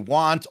which one you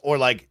want, or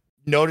like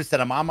notice that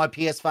I'm on my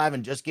PS5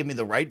 and just give me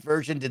the right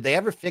version? Did they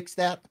ever fix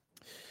that?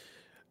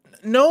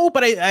 No,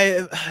 but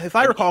I if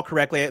I recall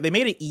correctly, they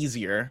made it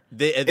easier.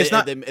 They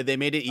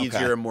made it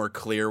easier and more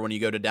clear when you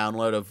go to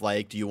download of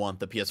like, do you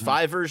want the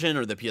PS5 version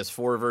or the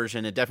PS4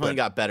 version? It definitely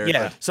got better.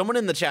 Yeah. Someone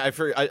in the chat,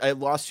 I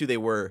lost who they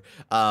were.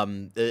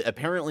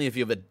 Apparently, if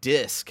you have a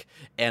disc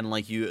and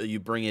like you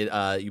bring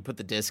it, you put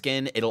the disc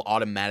in, it'll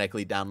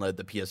automatically download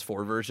the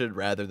PS4 version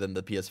rather than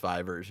the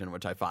PS5 version,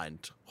 which I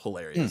find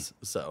hilarious.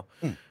 So,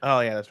 oh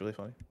yeah, that's really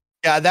funny.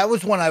 Yeah, that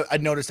was one I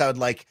noticed I would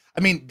like.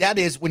 I mean, that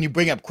is when you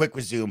bring up quick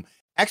resume.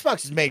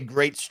 Xbox has made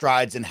great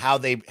strides in how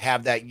they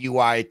have that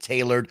UI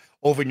tailored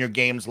over in your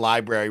games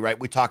library, right?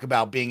 We talk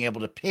about being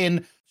able to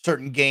pin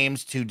certain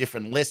games to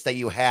different lists that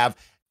you have.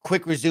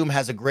 Quick Resume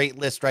has a great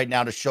list right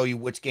now to show you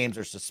which games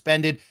are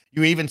suspended.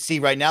 You even see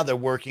right now they're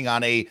working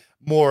on a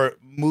more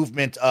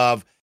movement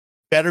of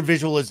better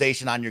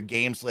visualization on your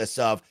games list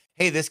of,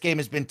 hey, this game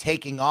has been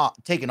taken off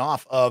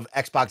of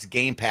Xbox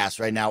Game Pass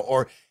right now,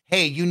 or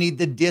hey, you need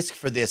the disc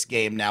for this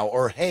game now,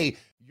 or hey,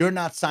 you're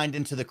not signed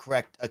into the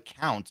correct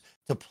account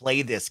to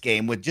play this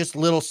game, with just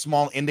little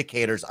small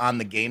indicators on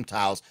the game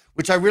tiles,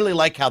 which I really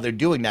like how they're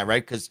doing that,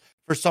 right? Because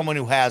for someone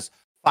who has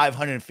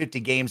 550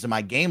 games in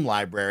my game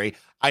library,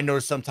 I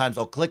notice sometimes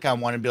I'll click on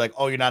one and be like,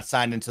 oh, you're not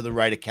signed into the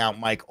right account,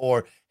 Mike,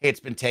 or hey,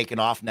 it's been taken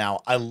off now.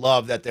 I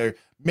love that they're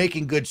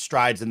making good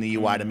strides in the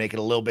UI to make it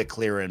a little bit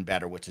clearer and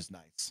better, which is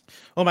nice.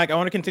 Well, Mike, I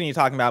want to continue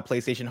talking about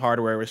PlayStation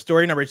hardware, where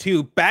story number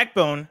 2,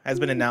 Backbone, has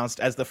been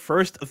announced as the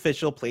first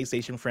official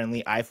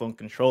PlayStation-friendly iPhone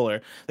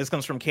controller. This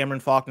comes from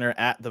Cameron Faulkner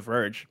at The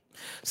Verge.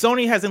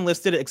 Sony has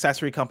enlisted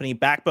accessory company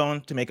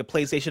Backbone to make a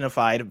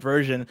PlayStation-ified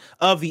version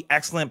of the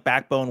excellent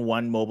Backbone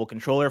 1 mobile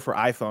controller for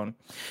iPhone.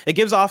 It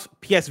gives off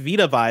PS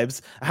Vita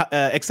vibes,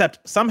 except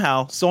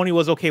somehow Sony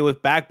was okay with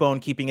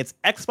Backbone keeping its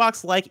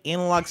Xbox-like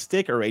analog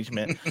stick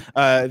arrangement,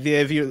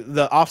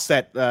 the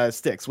offset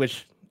sticks,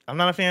 which I'm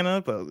not a fan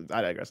of, but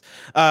I digress.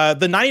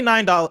 The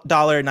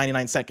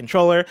 $99.99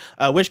 controller,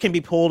 which can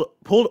be pulled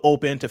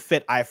open to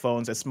fit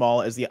iPhones as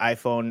small as the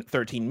iPhone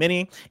 13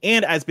 mini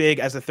and as big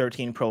as the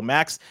 13 Pro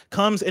Max,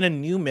 comes in a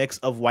new mix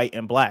of white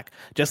and black,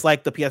 just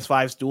like the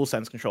PS5's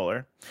DualSense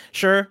controller.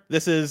 Sure,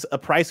 this is a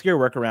pricier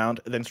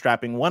workaround than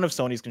strapping one of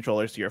Sony's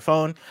controllers to your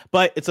phone,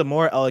 but it's a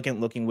more elegant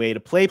looking way to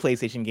play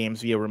PlayStation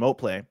games via remote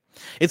play.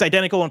 It's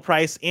identical in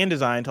price and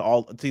design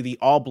to the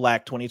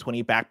all-black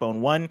 2020 Backbone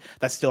 1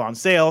 that's still on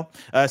sale,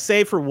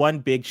 save for one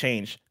big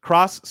change: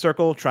 cross,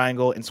 circle,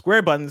 triangle, and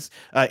square buttons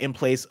in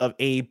place of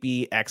A,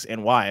 B, X,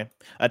 and Y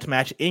to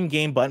match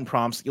in-game button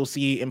prompts you'll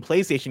see in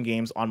PlayStation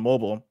games on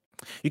mobile.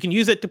 You can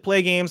use it to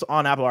play games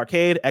on Apple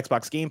Arcade,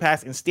 Xbox Game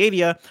Pass, and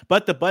Stadia,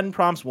 but the button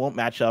prompts won't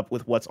match up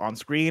with what's on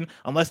screen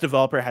unless the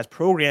developer has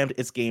programmed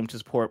its game to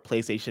support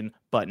PlayStation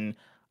button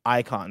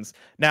icons.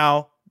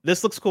 Now,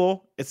 this looks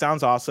cool. It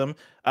sounds awesome.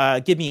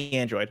 Give me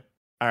Android.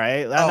 All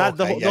right.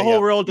 The whole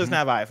world doesn't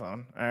have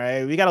iPhone. All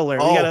right. We got to learn.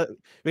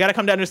 We got to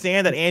come to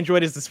understand that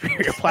Android is the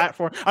superior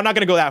platform. I'm not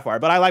going to go that far,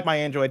 but I like my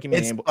Android. Give me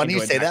It's funny you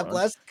say that,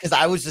 Bless, because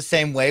I was the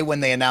same way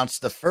when they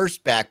announced the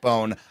first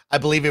Backbone. I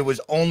believe it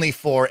was only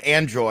for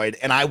Android,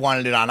 and I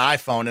wanted it on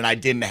iPhone, and I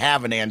didn't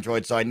have an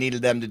Android, so I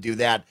needed them to do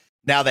that.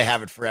 Now they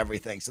have it for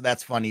everything. So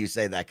that's funny you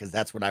say that, because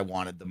that's what I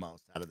wanted the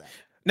most out of that.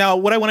 Now,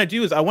 what I want to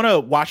do is I want to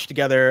watch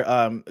together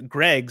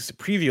Greg's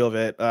preview of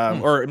it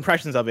or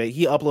impressions of it.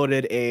 He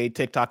uploaded a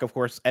TikTok, of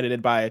course,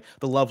 edited by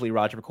the lovely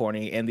Roger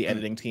Corney and the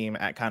editing team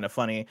at Kind of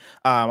Funny.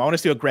 I want to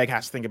see what Greg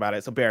has to think about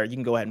it. So, Bear, you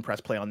can go ahead and press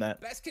play on that.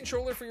 Best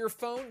controller for your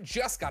phone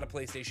just got a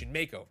PlayStation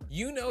makeover.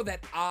 You know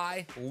that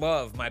I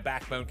love my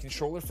Backbone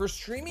controller for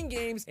streaming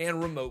games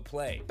and remote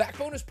play.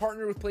 Backbone has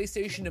partnered with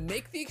PlayStation to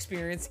make the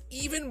experience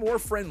even more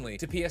friendly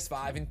to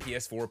PS5 and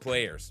PS4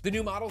 players. The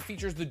new model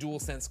features the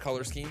DualSense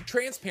color scheme,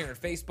 transparent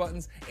face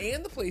buttons,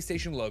 and the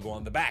PlayStation logo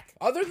on the back.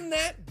 Other than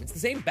that, it's the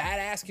same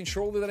badass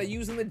controller that I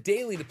use in the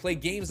daily to play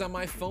games on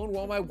my phone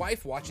while my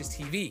wife watches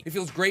TV. It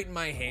feels great in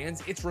my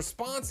hands, it's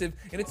responsive,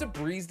 and it's a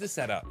breeze to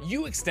set up.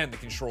 You extend the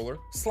controller,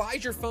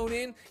 slide your phone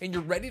in, and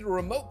you're ready to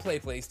remote play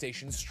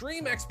PlayStation,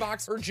 stream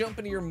Xbox, or jump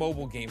into your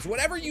mobile games.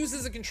 Whatever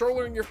uses a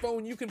controller in your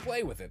phone, you can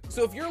play with it.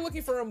 So if you're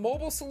looking for a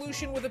mobile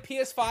solution with a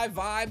PS5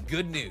 vibe,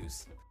 good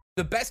news.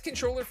 The best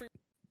controller for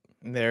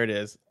There it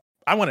is.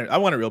 I want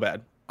it real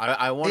bad.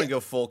 I want to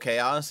go full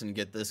chaos and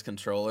get this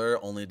controller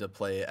only to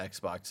play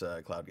Xbox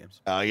cloud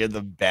games. Oh, you're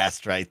the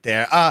best right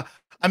there. I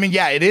mean,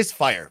 yeah, it is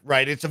fire,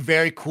 right? It's a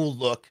very cool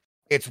look.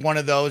 It's one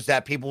of those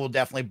that people will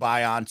definitely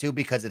buy onto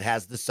because it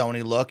has the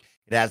Sony look.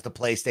 It has the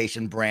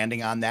PlayStation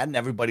branding on that, and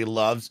everybody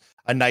loves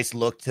a nice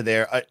look to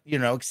their,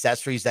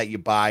 accessories that you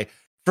buy.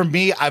 For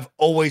me, I've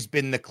always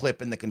been the clip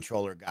and the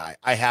controller guy.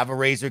 I have a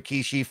Razer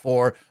Kishi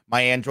for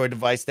my Android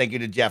device. Thank you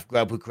to Jeff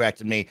Grubb who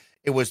corrected me.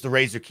 It was the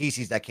Razer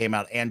Kishis that came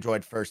out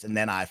Android first and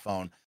then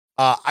iPhone.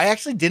 I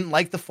actually didn't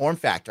like the form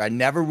factor. I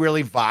never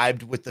really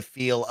vibed with the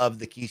feel of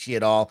the Kishi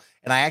at all.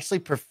 And I actually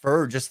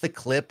prefer just the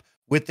clip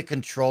with the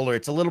controller.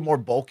 It's a little more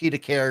bulky to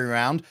carry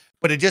around,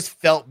 but it just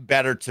felt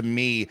better to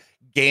me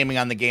gaming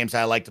on the games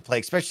I like to play,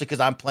 especially because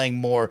I'm playing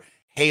more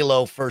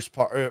Halo first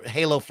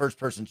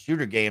person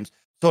shooter games.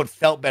 So it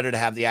felt better to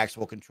have the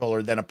actual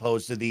controller than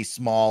opposed to these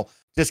small,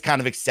 just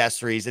kind of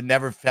accessories. It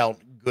never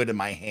felt good in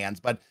my hands,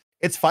 but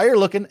it's fire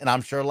looking, and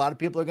I'm sure a lot of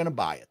people are going to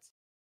buy it.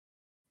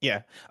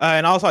 Yeah.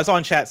 And also, I saw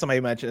in chat somebody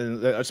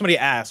mentioned, somebody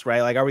asked,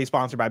 right? Like, are we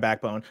sponsored by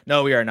Backbone?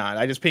 No, we are not.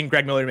 I just pinged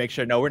Greg Miller to make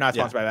sure. No, we're not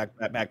sponsored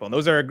by Backbone.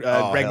 Those are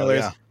Greg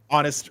Miller's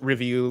honest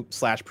review /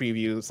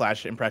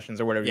 preview / impressions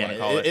or whatever you want to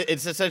call it.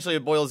 It's essentially,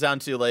 it boils down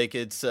to like,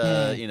 it's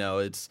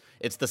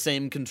it's the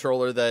same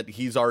controller that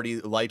he's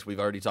already liked. We've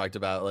already talked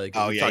about like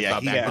talked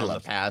about Backbone in the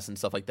past and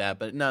stuff like that.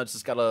 But no, it's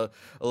just got a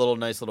little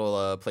nice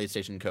little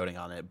PlayStation coating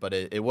on it. But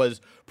it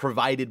was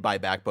provided by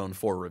Backbone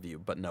for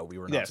review. But no, we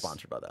were not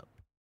sponsored by that.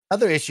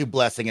 Other issue,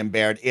 Blessing and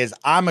Baird, is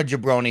I'm a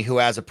jabroni who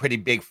has a pretty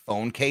big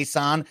phone case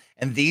on,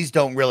 and these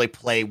don't really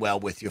play well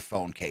with your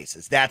phone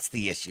cases. That's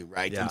the issue,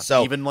 right? Yeah. And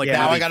so even like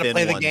now I got to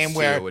play the game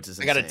where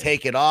I got to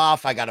take it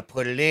off, I got to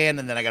put it in,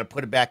 and then I got to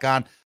put it back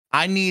on.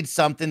 I need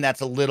something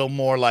that's a little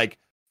more like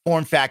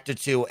form factor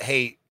to,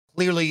 hey,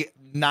 clearly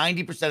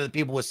 90% of the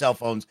people with cell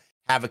phones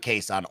have a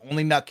case on.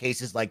 Only nut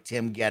cases like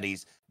Tim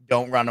Geddes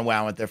don't run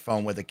around with their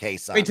phone with a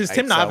case on. Wait, does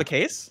Tim not have a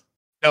case?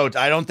 No,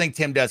 I don't think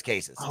Tim does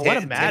cases. Oh, what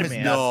a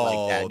madman!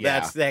 No,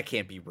 like that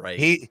can't be right.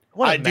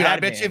 I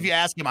bet you if you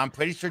ask him, I'm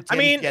pretty sure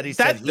Tim Geddes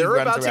said he they're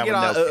runs about to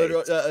around get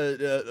with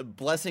no case.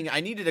 Blessing.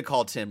 I needed to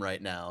call Tim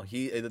right now.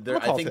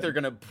 I think they're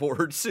gonna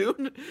board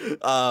soon.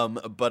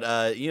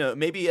 But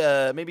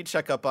maybe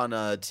check up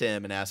on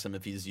Tim and ask him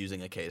if he's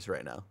using a case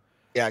right now.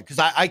 Yeah, because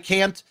I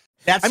can't.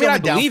 That's I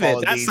believe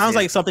it. That sounds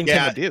like something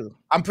Tim would do.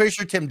 I'm pretty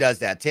sure Tim does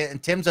that.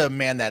 Tim's a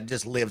man that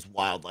just lives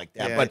wild like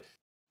that. Yeah. But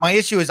my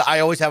issue is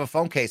I always have a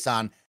phone case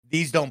on.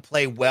 These don't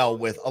play well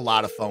with a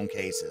lot of phone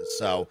cases.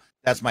 So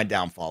that's my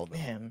downfall.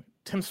 Man,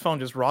 Tim's phone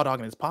just raw dog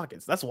in his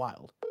pockets. That's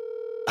wild.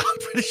 I'm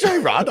pretty sure he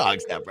raw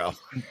dogs that, bro.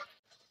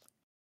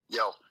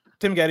 Yo.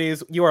 Tim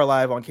Geddes, you are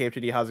live on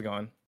KFGD. How's it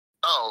going?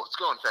 Oh, it's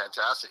going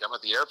fantastic. I'm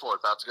at the airport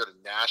about to go to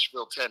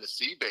Nashville,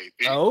 Tennessee, baby.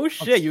 Oh,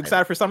 shit. You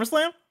excited for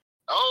SummerSlam?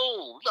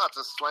 Oh, lots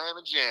of slam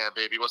and jam,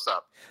 baby. What's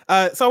up?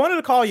 So I wanted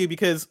to call you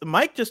because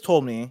Mike just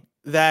told me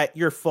that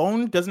your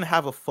phone doesn't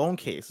have a phone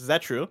case. Is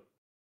that true?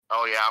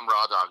 Oh, yeah, I'm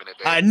raw dogging it,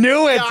 baby. I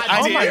knew it.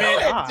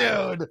 I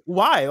knew it, dude.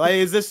 Why? Like,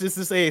 is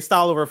this a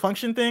style over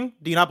function thing?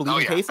 Do you not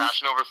believe in cases?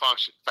 Fashion over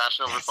function.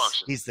 Fashion over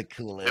function. He's the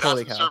coolest. It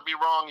hasn't served me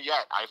wrong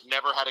yet. I've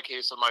never had a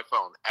case on my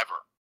phone, ever.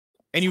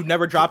 And you've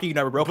never dropped it? You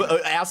never broke it?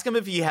 Ask him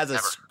if he has a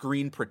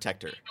screen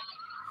protector.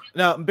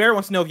 Now, Bear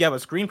wants to know if you have a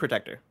screen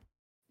protector.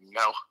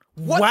 No.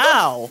 What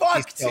wow. the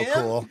fuck, He's so Tim?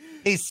 cool.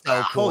 He's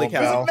so cool, Holy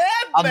cow. bro.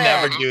 I'll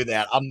never do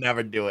that. I'll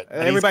never do it.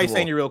 Everybody's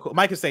saying you're real cool.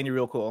 Mike is saying you're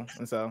real cool.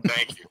 And so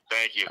Thank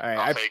you. All right,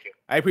 I'll take it.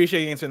 I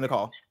appreciate you answering the call.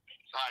 All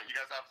right, you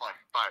guys have fun.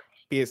 Bye.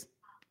 Peace.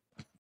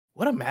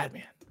 What a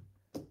madman.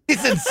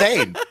 He's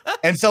insane.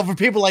 And so for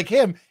people like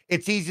him,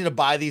 it's easy to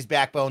buy these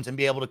backbones and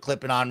be able to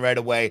clip it on right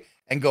away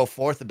and go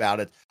forth about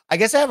it. I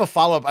guess I have a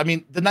follow-up. I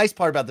mean, the nice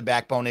part about the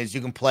backbone is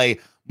you can play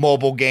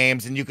mobile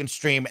games and you can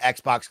stream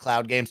Xbox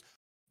Cloud games.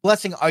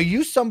 Blessing, are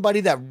you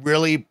somebody that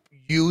really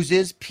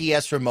uses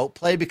PS Remote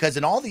Play? Because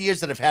in all the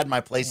years that I've had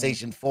my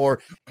PlayStation 4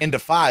 into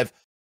 5,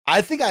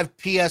 I think I've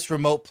PS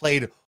Remote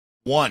Played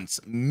once,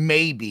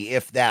 maybe,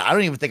 if that. I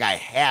don't even think I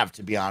have,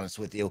 to be honest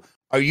with you.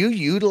 Are you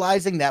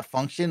utilizing that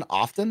function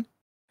often?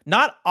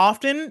 Not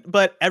often,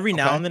 but every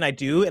now Okay. and then I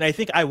do, and I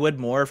think I would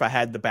more if I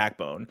had the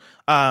backbone.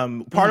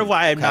 Part of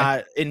why I've okay.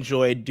 not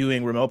enjoyed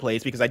doing remote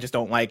plays because I just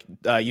don't like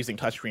using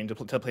touchscreen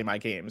to play my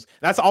games.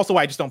 That's also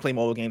why I just don't play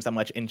mobile games that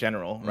much in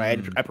general,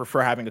 right? I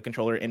prefer having a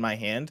controller in my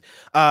hand.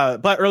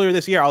 But earlier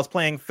this year, I was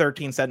playing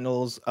 13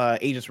 Sentinels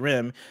Aegis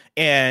Rim,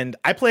 and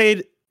I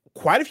played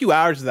quite a few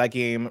hours of that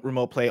game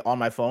remote play on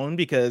my phone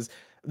because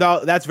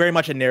that's very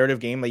much a narrative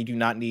game that you do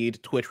not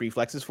need Twitch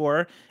reflexes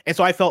for. And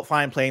so I felt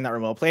fine playing that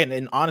remote play.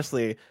 And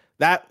honestly,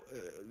 that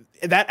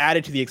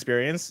added to the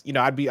experience. You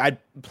know, I'd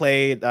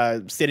play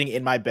sitting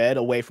in my bed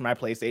away from my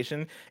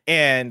PlayStation,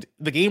 and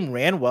the game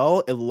ran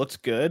well. It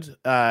looked good.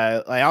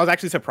 Like, I was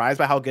actually surprised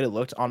by how good it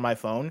looked on my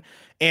phone.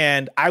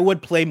 And I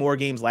would play more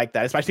games like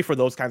that, especially for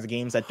those kinds of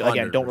games that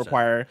again don't 100%.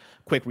 require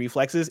quick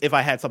reflexes. If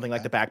I had something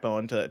like the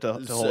backbone to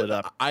hold it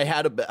up, I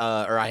have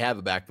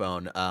a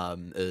backbone,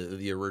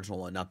 the original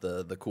one, not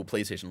the cool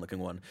PlayStation looking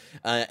one.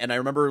 And I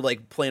remember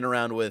like playing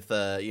around with,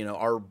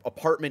 our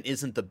apartment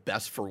isn't the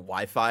best for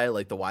Wi-Fi.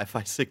 Like the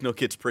Wi-Fi signal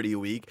gets pretty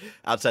weak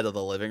outside of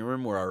the living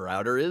room where our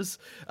router is.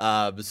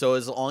 So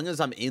as long as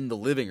I'm in the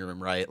living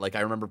room, right? Like I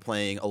remember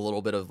playing a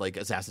little bit of like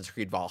Assassin's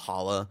Creed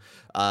Valhalla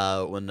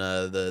when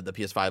the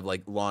PS5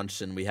 like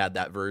launched, and we had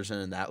that version,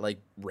 and that like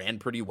ran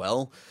pretty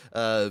well.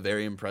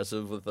 Very impressed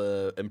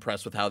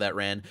with how that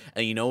ran.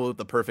 And you know what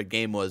the perfect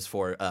game was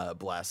for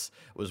Bless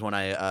was when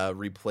I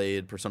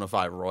replayed Persona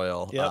 5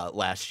 Royal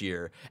last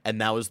year, and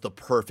that was the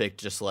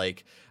perfect just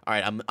like, all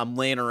right, I'm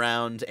laying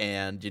around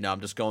and I'm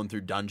just going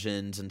through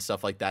dungeons and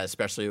stuff like that,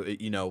 especially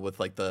with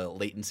like the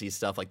latency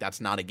stuff. Like that's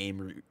not a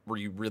game where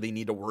you really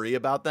need to worry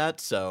about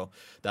that. So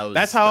that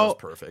was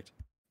perfect.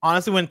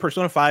 Honestly, when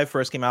Persona 5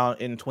 first came out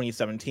in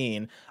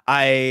 2017,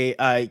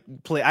 I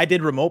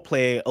did remote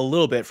play a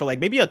little bit for like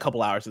maybe a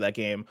couple hours of that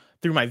game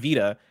through my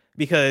Vita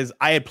because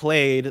I had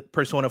played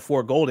Persona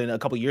 4 Golden a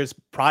couple years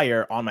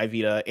prior on my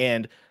Vita,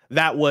 and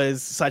that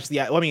was such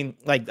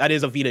that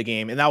is a Vita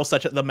game, and that was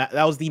that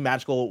was the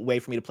magical way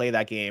for me to play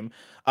that game.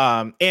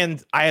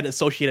 And I had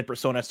associated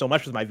Persona so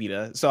much with my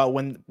Vita, so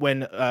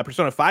when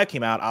Persona 5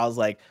 came out, I was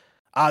like,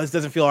 this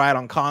doesn't feel right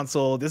on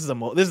console. This is a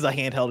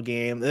handheld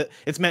game.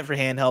 It's meant for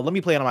handheld. Let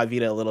me play it on my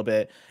Vita a little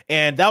bit.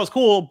 And that was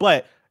cool,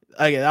 but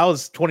again, that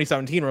was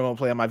 2017 remote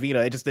play on my Vita.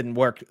 It just didn't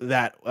work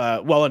that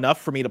well enough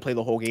for me to play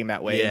the whole game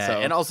that way. Yeah,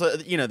 and also,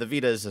 the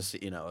Vita is just,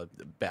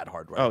 bad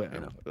hardware.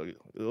 Okay.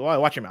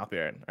 Watch your mouth,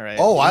 Baron. All right.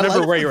 Oh, I remember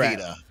like where the you're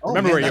Vita. at. Oh,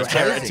 Remember man, where you're that's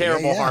at. crazy.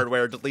 Terrible Yeah.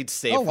 hardware, deletes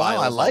save Oh, wow, I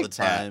files all like the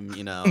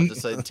time.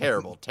 Just a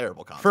terrible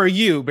console. For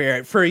you,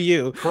 Barrett. For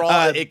you.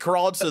 It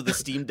crawled so the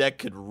Steam Deck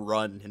could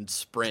run and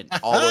sprint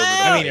all over the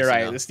place. I mean, you're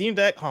right. The Steam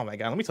Deck. Oh my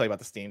god. Let me tell you about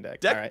the Steam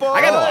Deck. Deck all right? ball.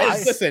 I gotta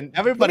listen.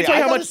 Everybody, Let me tell you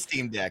I how got much a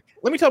Steam Deck.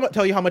 Let me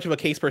tell you how much of a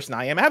case person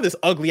I am. I have this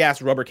ugly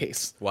ass rubber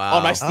case Wow.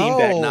 on my Steam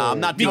Deck. Nah, I'm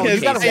not doing Because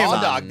you got to cases raw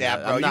on- dog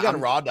that, bro. I'm not- You got to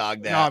raw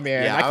dog that. Nah,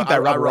 man. Yeah, I keep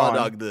that rubber raw on.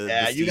 dog the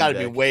Yeah, you Steam got to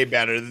be Deck. way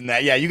better than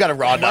that. Yeah, you got to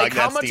raw dog Mike,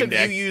 how that much Steam have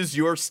Deck. you used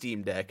your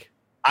Steam Deck?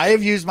 I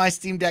have used my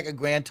Steam Deck a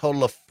grand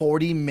total of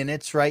 40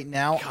 minutes right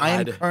now. I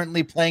am God.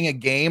 currently playing a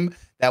game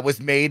that was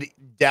made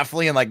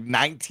definitely in like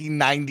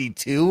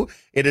 1992.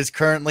 It is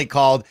currently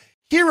called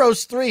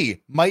Heroes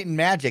 3 Might and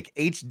Magic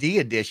HD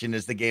Edition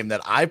is the game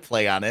that I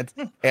play on it.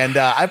 And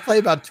I play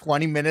about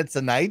 20 minutes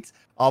a night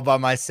all by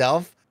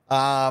myself.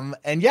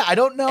 And yeah, I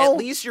don't know. At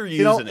least you're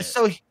using it.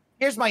 So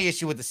here's my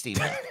issue with the Steam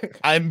Deck.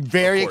 I'm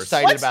very Of course.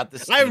 excited about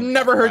this. I've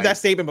never heard that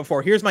statement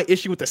before. Here's my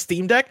issue with the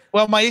Steam Deck.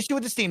 Well, my issue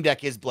with the Steam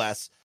Deck is,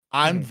 Bless,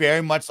 I'm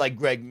very much like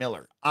Greg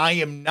Miller. I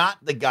am not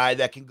the guy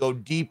that can go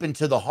deep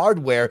into the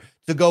hardware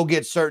to go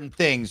get certain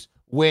things.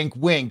 Wink,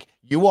 wink.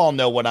 You all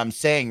know what I'm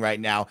saying right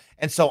now.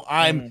 And so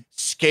I'm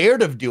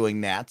scared of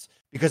doing that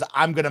because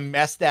I'm going to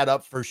mess that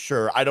up for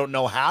sure. I don't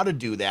know how to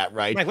do that,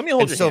 right? Mike, let me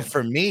hold your so hand.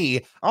 for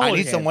me, I'll I hold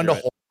need your hand someone to through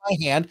it. hold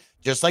my hand,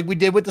 just like we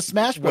did with the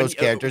Smash Bros.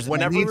 Characters.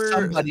 And I need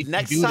somebody to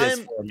do this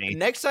for me.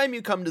 Next time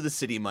you come to the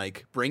city,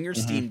 Mike, bring your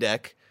Steam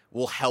Deck.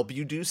 We'll help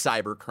you do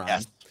cybercrime.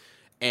 Yes.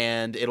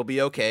 And it'll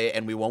be okay,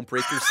 and we won't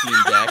break your Steam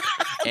Deck,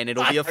 and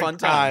it'll be a fun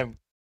time.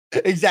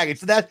 Exactly.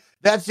 So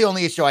that's the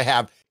only issue I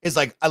have is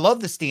like I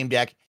love the Steam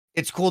Deck.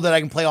 It's cool that I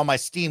can play all my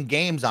Steam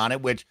games on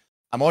it, which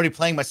I'm already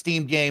playing my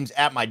Steam games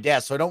at my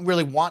desk. So I don't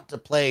really want to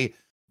play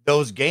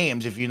those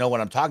games, if you know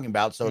what I'm talking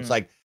about. So it's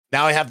like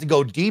now I have to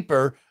go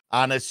deeper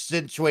on a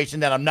situation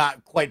that I'm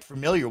not quite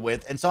familiar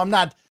with. And so I'm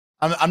not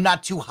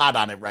too hot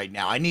on it right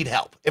now. I need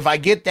help. If I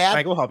get that,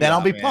 Mike, we'll help you then I'll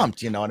out, be man.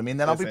 pumped. You know what I mean?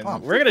 Then I'll be Listen,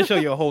 pumped. We're gonna show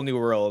you a whole new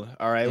world.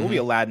 All right, we'll be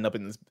Aladdin up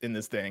in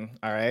this thing.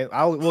 All right,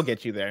 we'll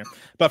get you there.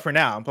 But for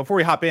now, before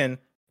we hop in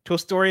to a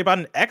story about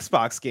an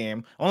Xbox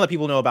game, I want to let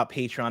people know about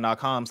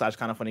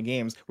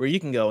patreon.com/kindoffunnygames, where you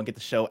can go and get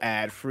the show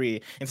ad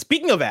free. And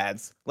speaking of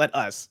ads, let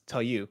us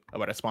tell you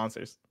about our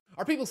sponsors.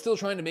 Are people still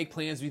trying to make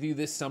plans with you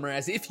this summer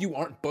as if you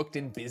aren't booked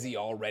and busy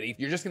already?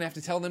 You're just gonna have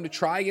to tell them to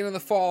try again in the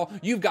fall.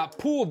 You've got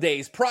pool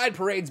days, pride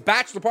parades,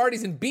 bachelor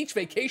parties, and beach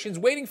vacations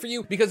waiting for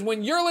you, because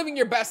when you're living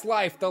your best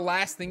life, the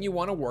last thing you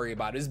want to worry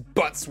about is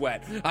butt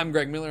sweat. I'm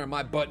Greg Miller, and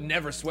my butt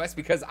never sweats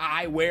because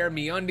I wear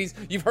MeUndies.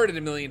 You've heard it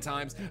a million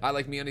times. I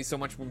like MeUndies so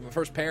much with my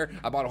first pair,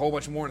 I bought a whole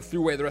bunch more and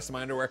threw away the rest of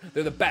my underwear.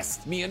 They're the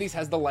best. MeUndies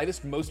has the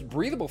lightest, most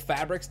breathable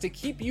fabrics to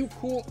keep you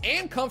cool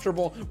and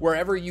comfortable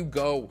wherever you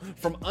go.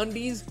 From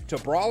undies to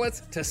bralettes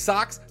to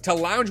socks to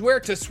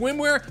loungewear to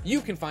swimwear,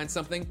 you can find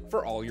something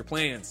for all your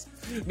plans.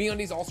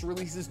 MeUndies also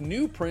releases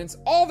new prints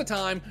all the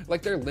time,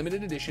 like their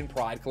limited edition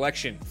Pride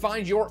collection.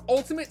 Find your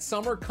ultimate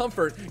summer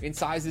comfort in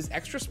sizes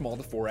extra small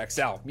to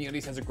 4XL.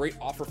 MeUndies has a great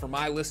offer for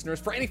my listeners.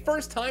 For any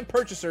first-time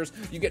purchasers,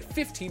 you get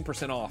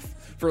 15%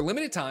 off. For a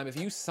limited time, if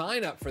you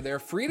sign up for their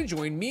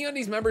free-to-join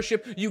MeUndies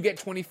membership, you get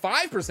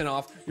 25%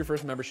 off your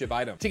first membership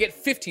item. To get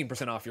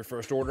 15% off your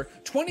first order,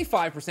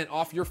 25%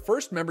 off your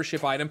first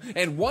membership item,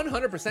 and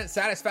 100%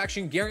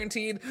 satisfaction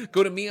guaranteed,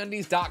 go to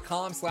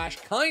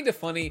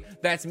MeUndies.com/kindafunny.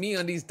 That's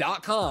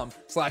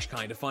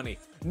MeUndies.com/kindafunny.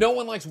 No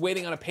one likes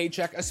waiting on a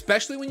paycheck,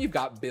 especially when you've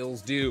got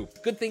bills due.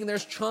 Good thing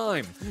there's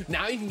Chime.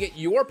 Now you can get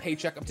your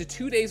paycheck up to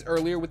 2 days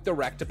earlier with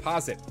direct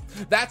deposit.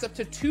 That's up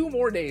to 2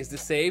 more days to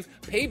save,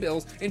 pay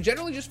bills, and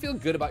generally just feel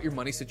good about your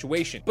money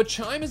situation. But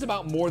Chime is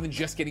about more than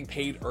just getting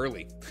paid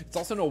early. It's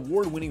also an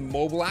award-winning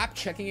mobile app,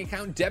 checking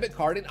account, debit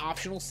card, and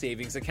optional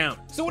savings account.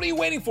 So what are you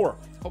waiting for?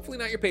 Hopefully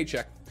not your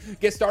paycheck.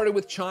 Get started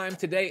with Chime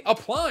today.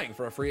 Applying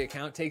for a free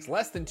account takes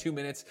less than 2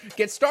 minutes.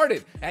 Get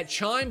started at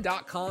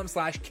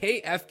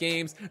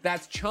chime.com/KFgames.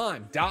 That's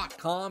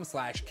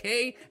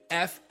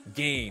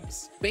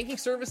chime.com/KFgames. Banking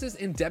services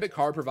and debit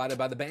card provided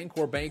by the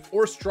Bancorp Bank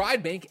or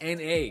Stride Bank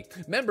N.A.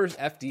 Members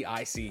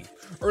FDIC.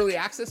 Early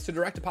access to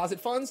direct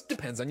deposit funds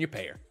depends on your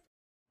payer.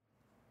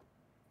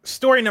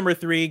 Story number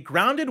 3,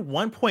 Grounded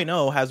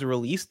 1.0 has a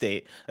release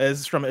date. This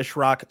is from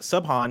Ishraq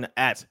Subhan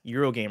at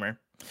Eurogamer.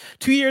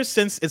 2 years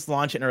since its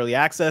launch in early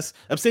access,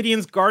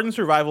 Obsidian's garden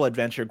survival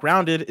adventure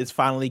Grounded is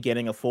finally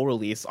getting a full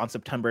release on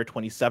September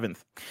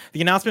 27th.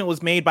 The announcement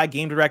was made by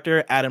game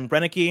director Adam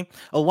Brennicky,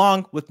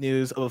 along with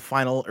news of a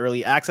final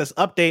early access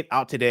update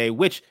out today,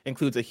 which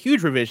includes a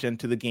huge revision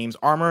to the game's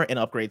armor and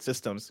upgrade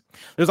systems.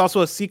 There's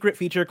also a secret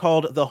feature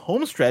called the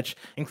Homestretch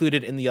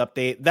included in the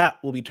update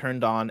that will be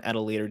turned on at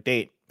a later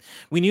date.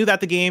 We knew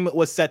that the game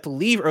was set to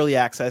leave early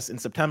access in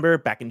September,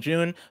 back in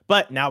June,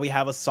 but now we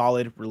have a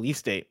solid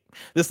release date.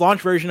 This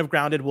launch version of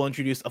Grounded will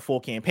introduce a full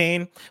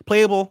campaign,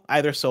 playable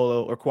either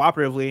solo or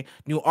cooperatively,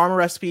 new armor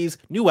recipes,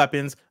 new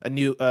weapons,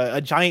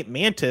 a giant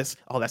mantis,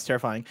 oh that's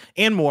terrifying,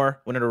 and more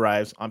when it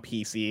arrives on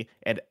PC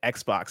and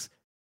Xbox.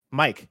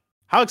 Mike,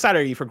 how excited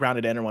are you for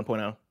Grounded to enter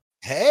 1.0?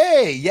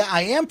 Hey, yeah,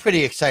 I am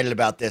pretty excited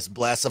about this,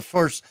 Bless. Of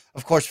course,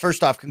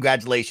 first off,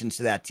 congratulations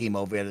to that team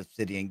over at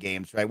Obsidian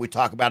Games, right? We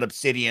talk about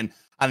Obsidian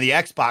on the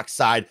Xbox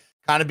side,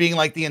 kind of being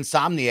like the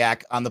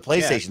Insomniac on the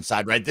PlayStation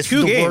side, right? This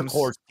is the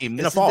workhorse team.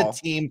 This is the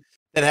team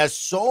that has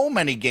so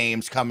many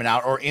games coming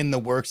out or in the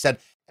works that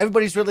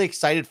everybody's really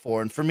excited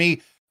for. And for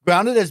me,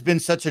 Grounded has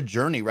been such a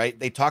journey, right?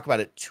 They talk about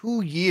it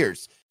 2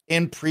 years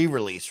in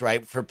pre-release,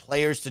 right? For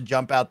players to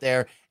jump out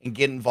there and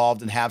get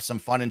involved and have some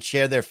fun and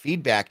share their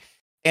feedback.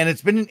 And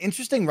it's been an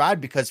interesting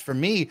ride because for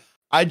me,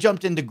 I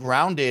jumped into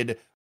Grounded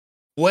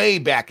way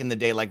back in the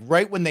day, like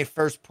right when they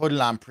first put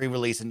it on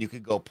pre-release and you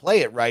could go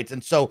play it, right?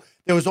 And so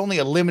there was only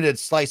a limited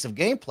slice of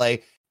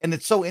gameplay. And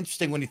it's so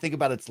interesting when you think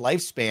about its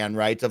lifespan,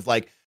 right? Of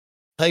like,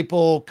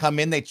 people come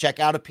in, they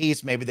check out a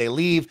piece, maybe they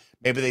leave,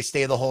 maybe they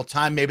stay the whole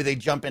time, maybe they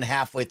jump in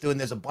halfway through and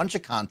there's a bunch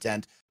of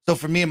content. So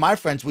for me and my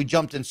friends, we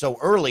jumped in so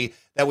early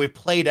that we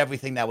played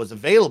everything that was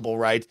available,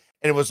 right?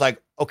 And it was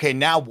like, okay,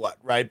 now what,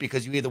 right?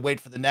 Because you either wait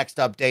for the next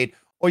update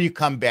or you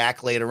come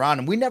back later on.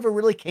 And we never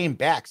really came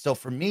back. So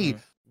for me,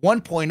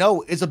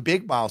 1.0 is a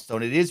big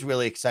milestone. It is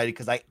really exciting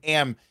because I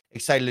am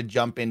excited to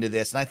jump into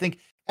this. And I think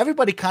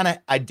everybody kind of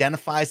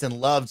identifies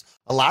and loves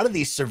a lot of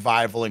these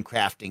survival and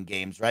crafting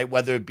games, right?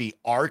 Whether it be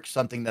Ark,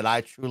 something that I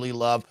truly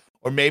love,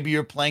 or maybe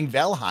you're playing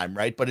Valheim,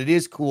 right? But it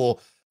is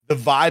cool. The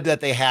vibe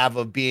that they have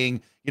of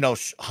being, you know,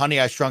 Honey,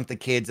 I Shrunk the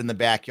Kids in the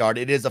backyard.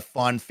 It is a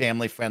fun,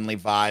 family-friendly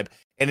vibe,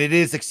 and it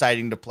is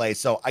exciting to play.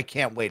 So I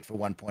can't wait for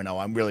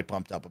 1.0. I'm really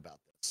pumped up about this.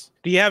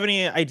 Do you have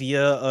any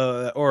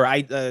idea or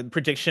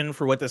prediction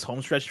for what this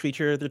Homestretch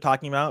feature they're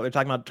talking about? They're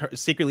talking about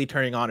secretly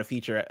turning on a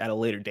feature at a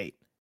later date.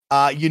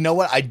 You know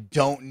what? I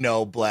don't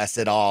know, Bless,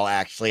 at all,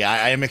 actually.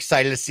 I am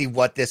excited to see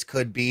what this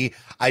could be.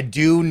 I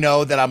do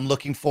know that I'm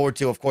looking forward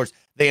to, of course,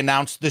 they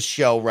announced the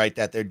show, right,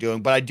 that they're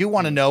doing. But I do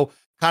want to know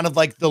kind of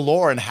like the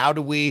lore and how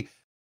do we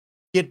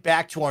get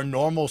back to our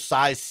normal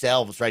size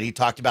selves, right? He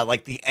talked about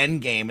like the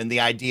end game and the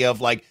idea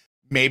of like,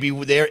 maybe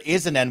there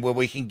is an end where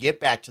we can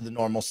get back to the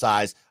normal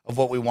size of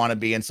what we want to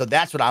be. And so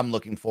that's what I'm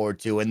looking forward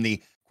to in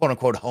the quote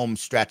unquote home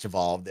stretch of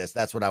all of this.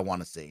 That's what I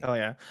want to see. Oh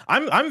yeah.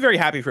 I'm very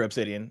happy for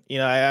Obsidian. You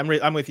know,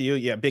 I'm with you.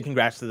 Yeah. Big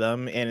congrats to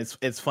them. And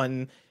it's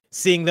fun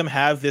seeing them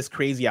have this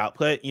crazy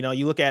output. You know,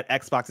 you look at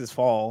Xbox's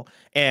fall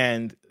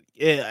and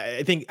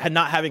I think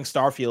not having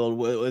Starfield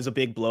was a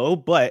big blow,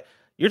 but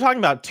you're talking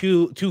about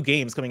two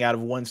games coming out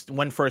of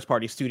one first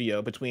party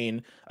studio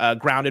between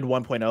Grounded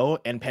 1.0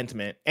 and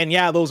Pentiment. And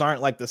yeah, those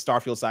aren't like the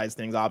Starfield size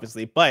things,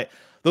 obviously, but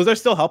those are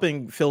still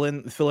helping fill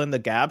in the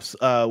gaps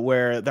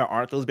where there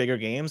aren't those bigger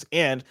games.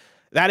 And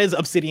that is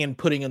Obsidian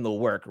putting in the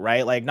work,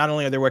 right? Like, not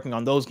only are they working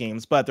on those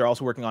games, but they're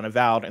also working on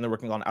Avowed and they're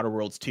working on Outer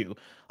Worlds 2.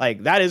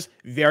 Like, that is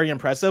very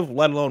impressive,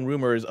 let alone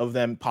rumors of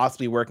them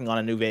possibly working on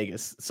a New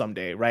Vegas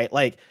someday, right?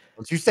 Like,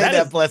 don't you say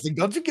that Blessing.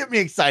 Don't you get me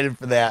excited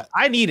for that.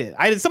 I need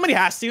it. Somebody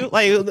has to.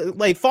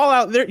 Like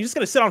Fallout, you're just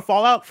going to sit on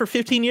Fallout for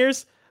 15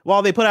 years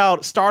while they put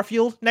out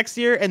Starfield next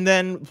year, and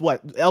then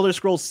what, Elder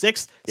Scrolls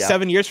 6,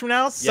 7 years from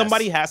now?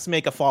 Somebody has to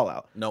make a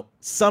Fallout. Nope.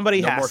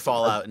 Somebody no has more to.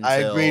 Fallout until, I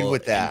agreed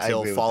with that.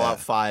 Until Fallout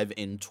 5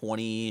 in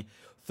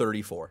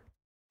 2034.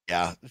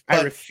 Yeah.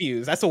 I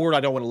refuse. That's a world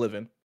I don't want to live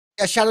in.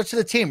 Yeah, shout out to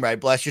the team, right,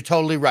 Bless? You're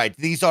totally right.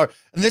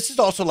 And this is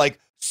also like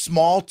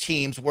small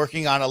teams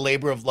working on a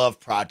labor of love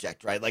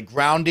project, right? Like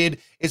Grounded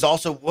is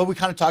also what we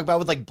kind of talk about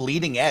with like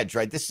Bleeding Edge,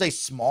 right? This is a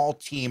small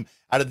team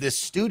out of this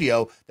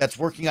studio that's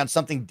working on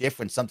something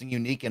different, something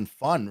unique and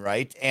fun,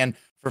 right? And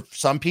for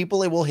some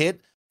people it will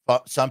hit,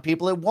 but some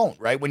people it won't,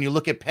 right? When you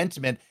look at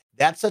Pentiment,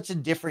 that's such a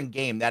different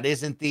game. That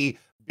isn't the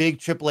big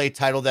AAA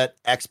title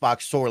that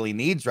Xbox sorely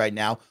needs right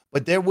now,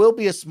 but there will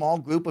be a small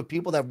group of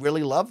people that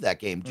really love that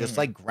game, just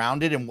like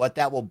Grounded and what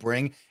that will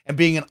bring, and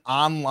being an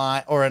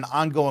online or an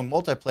ongoing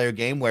multiplayer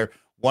game where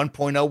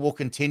 1.0 will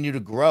continue to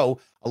grow.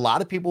 A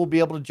lot of people will be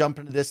able to jump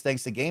into this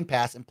thanks to Game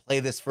Pass and play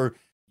this for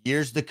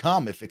years to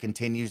come if it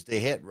continues to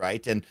hit,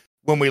 right? And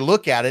when we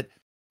look at it,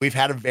 we've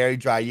had a very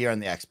dry year on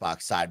the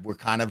Xbox side. We're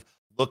kind of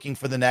looking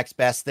for the next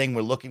best thing.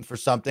 We're looking for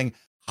something.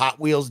 Hot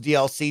Wheels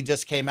DLC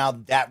just came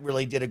out. That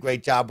really did a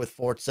great job with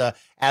Forza.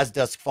 As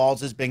Dusk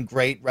Falls has been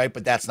great, right?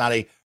 But that's not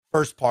a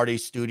first-party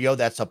studio.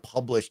 That's a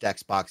published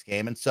Xbox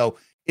game. And so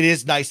it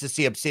is nice to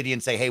see Obsidian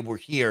say, hey, we're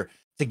here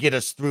to get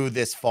us through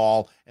this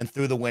fall and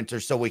through the winter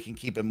so we can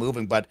keep it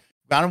moving. But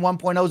Grounded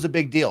 1.0 is a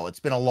big deal. It's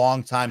been a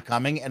long time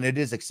coming, and it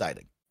is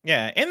exciting.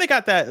 Yeah, and they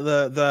got that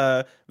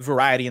the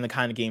variety in the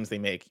kind of games they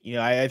make. You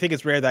know, I think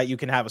it's rare that you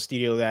can have a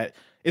studio that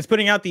is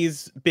putting out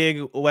these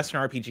big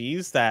Western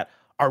RPGs that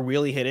are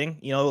really hitting,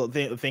 you know,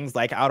 things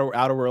like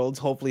Outer Worlds,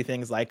 hopefully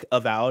things like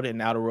Avowed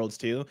and Outer Worlds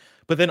 2,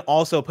 but then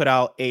also put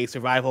out a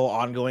survival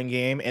ongoing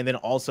game, and then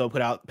also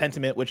put out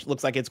Pentiment, which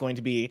looks like it's going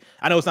to be,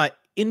 I know it's not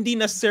indie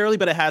necessarily,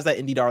 but it has that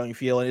indie darling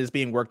feel, and it is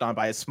being worked on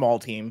by a small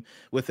team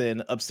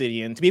within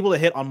Obsidian. To be able to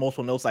hit on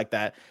multiple notes like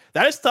that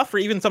is tough for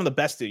even some of the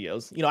best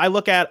studios. You know, I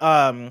look at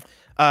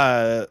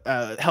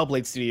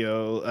Hellblade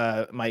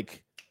Studio,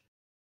 Mike.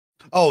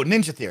 Oh,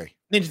 Ninja Theory.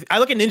 I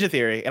look at Ninja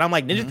Theory and I'm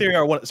like, Ninja Theory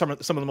are some of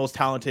the most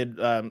talented,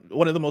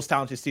 one of the most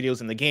talented studios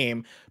in the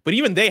game. But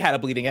even they had a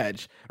Bleeding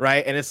Edge,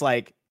 right? And it's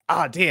like,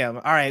 damn.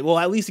 All right, well,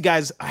 at least you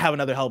guys have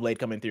another Hellblade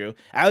coming through.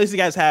 At least you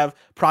guys have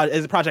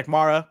Project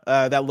Mara.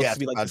 That looks to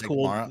be like this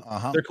cool,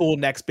 their cool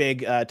next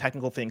big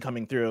technical thing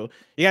coming through.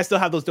 You guys still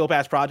have those dope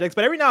ass projects,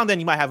 but every now and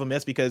then you might have a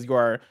miss because you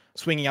are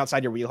swinging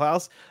outside your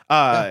wheelhouse.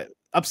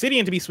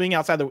 Obsidian to be swinging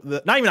outside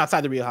the not even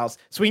outside the wheelhouse,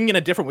 swinging in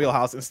a different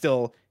wheelhouse and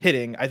still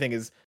hitting, I think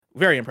is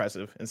very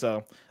impressive. And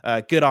so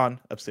good on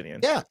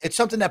Obsidian. Yeah, it's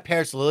something that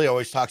Paris Lilly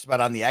always talks about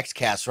on the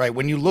XCast, right?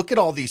 When you look at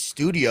all these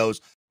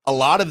studios, a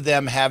lot of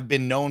them have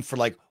been known for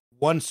like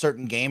one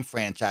certain game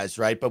franchise,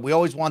 right? But we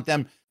always want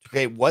them to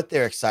create what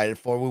they're excited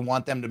for. We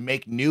want them to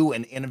make new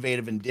and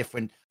innovative and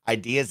different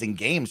ideas in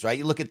games, right?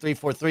 You look at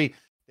 343,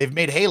 they've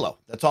made Halo.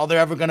 That's all they're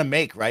ever going to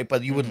make, right?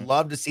 But you would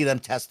love to see them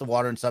test the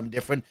water in something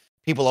different.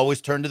 People always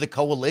turn to the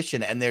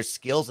Coalition and their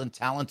skills and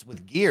talents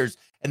with Gears,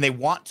 and they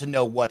want to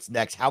know what's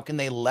next. How can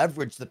they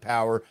leverage the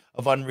power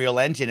of Unreal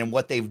Engine and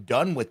what they've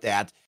done with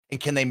that?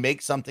 And can they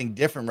make something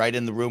different, right?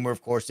 And the rumor,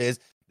 of course, is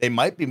they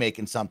might be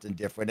making something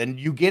different. And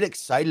you get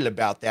excited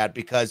about that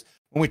because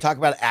when we talk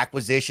about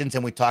acquisitions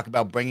and we talk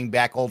about bringing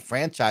back old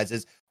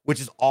franchises,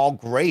 which is all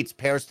great,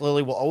 Paris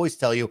Lilly will always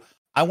tell you,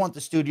 I want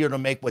the studio to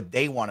make what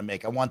they want to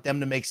make. I want them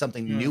to make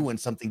something new and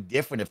something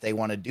different if they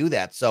want to do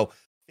that. So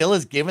Phil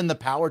has given the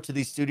power to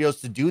these studios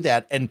to do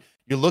that. And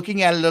you're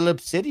looking at a little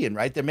Obsidian,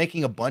 right? They're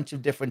making a bunch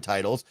of different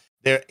titles.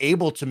 They're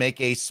able to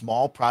make a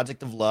small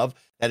project of love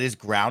that is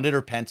Grounded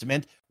or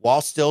Pentiment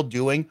while still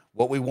doing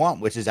what we want,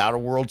 which is Outer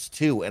Worlds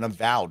 2 and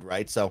Avowed,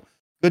 right? So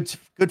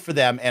good for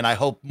them. And I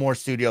hope more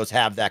studios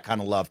have that kind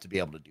of love to be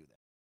able to do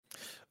that.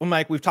 Well,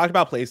 Mike, we've talked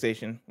about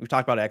PlayStation. We've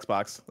talked about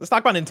Xbox. Let's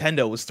talk about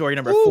Nintendo with story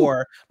number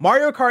 4.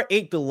 Mario Kart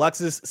 8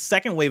 Deluxe's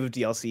second wave of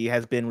DLC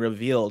has been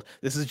revealed.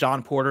 This is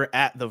John Porter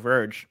at The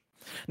Verge.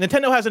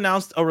 Nintendo has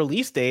announced a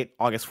release date,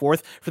 August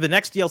 4th, for the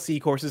next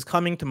DLC courses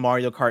coming to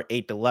Mario Kart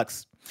 8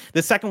 Deluxe.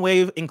 The second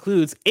wave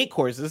includes 8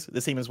 courses,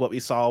 the same as what we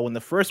saw when the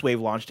first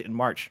wave launched in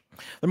March.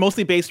 They're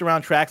mostly based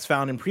around tracks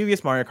found in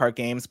previous Mario Kart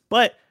games,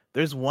 but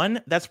there's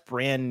one that's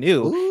brand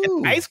new, Ooh.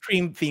 an ice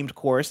cream themed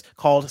course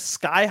called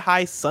Sky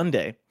High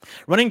Sundae.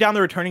 Running down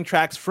the returning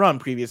tracks from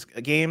previous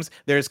games,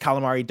 there's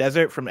Calamari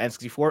Desert from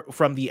N64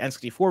 from the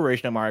N64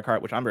 version of Mario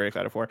Kart, which I'm very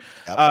excited for.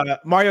 Yep.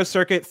 Mario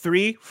Circuit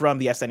 3 from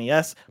the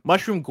SNES,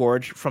 Mushroom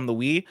Gorge from the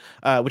Wii,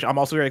 which I'm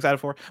also very excited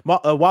for.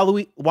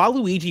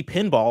 Waluigi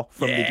Pinball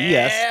from the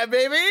DS. Yeah,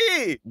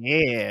 baby.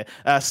 Yeah.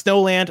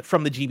 Snowland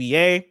from the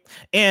GBA,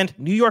 and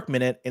New York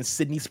Minute and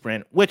Sydney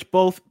Sprint, which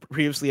both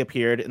previously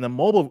appeared in the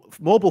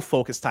mobile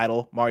focused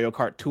title Mario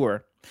Kart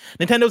Tour.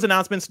 Nintendo's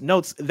announcements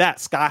notes that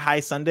Sky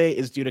High Sundae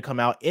is due to come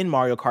out in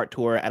Mario Kart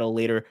Tour at a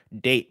later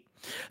date.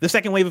 The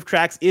second wave of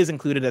tracks is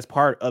included as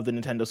part of the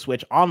Nintendo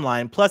Switch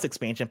Online Plus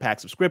expansion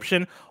pack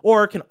subscription,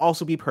 or can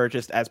also be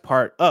purchased as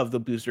part of the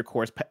Booster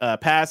Course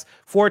Pass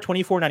for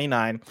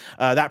 $24.99.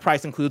 That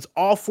price includes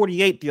all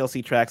 48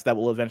 DLC tracks that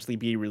will eventually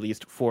be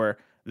released for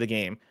the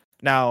game.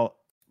 Now,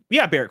 we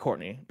got Barrett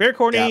Courtney. Barrett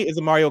Courtney is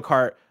a Mario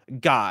Kart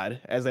god,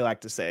 as they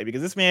like to say,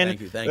 because this man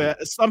Thank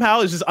you.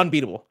 Somehow is just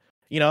unbeatable.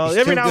 You know, He's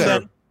every too now and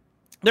good. then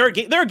there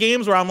are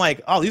games where I'm like,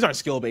 oh, these aren't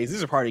skill based.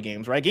 These are party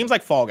games, right? Games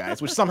like Fall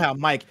Guys, which somehow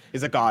Mike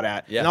is a god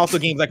at, Yeah. and also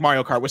games like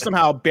Mario Kart, which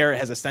somehow Barrett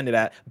has ascended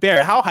at.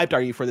 Barrett, how hyped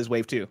are you for this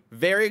wave 2?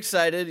 Very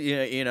excited.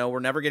 You know, we're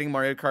never getting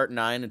Mario Kart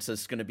 9. It's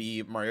just going to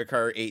be Mario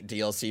Kart 8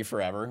 DLC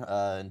forever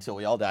until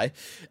we all die.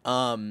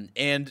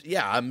 And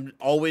yeah, I'm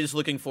always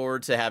looking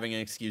forward to having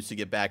an excuse to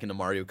get back into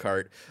Mario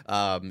Kart.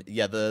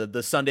 Yeah,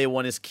 the Sunday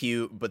one is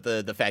cute, but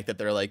the fact that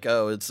they're like,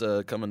 oh, it's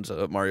coming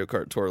to Mario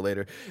Kart Tour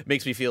later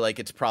makes me feel like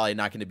it's probably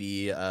not going to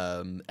be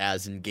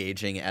as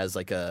engaging as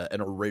like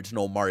an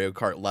original Mario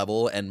Kart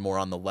level, and more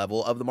on the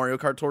level of the Mario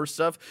Kart Tour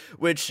stuff,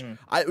 which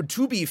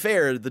to be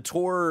fair, the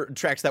tour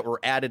tracks that were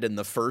added in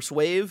the first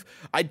wave,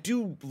 I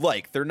do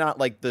like. They're not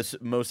like the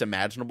most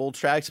imaginable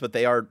tracks, but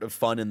they are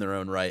fun in their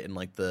own right, and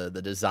like the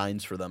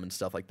designs for them and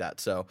stuff like that.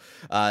 So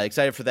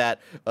excited for that.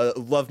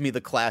 Love me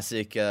the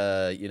classic,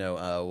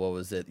 what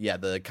was it? Yeah,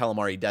 the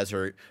Calamari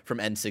Desert from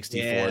N64.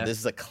 Yeah. This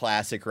is a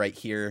classic right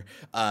here.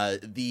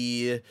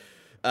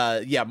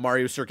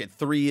 Mario Circuit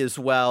 3 as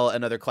well,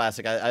 another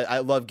classic. I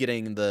love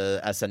getting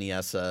the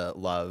SNES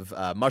love.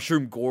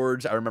 Mushroom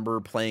Gorge, I remember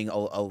playing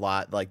a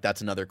lot. Like,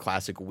 that's another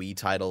classic Wii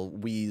title.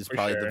 Wii is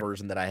probably the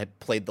version that I had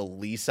played the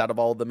least out of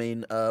all the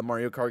main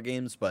Mario Kart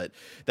games, but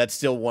that's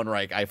still one where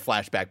I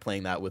flash back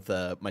playing that with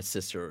my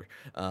sister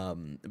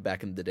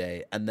back in the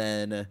day. And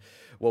then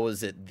what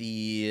was it?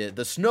 The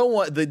snow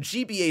one, the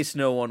GBA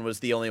snow one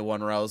was the only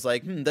one where I was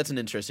like, that's an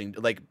interesting,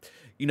 like,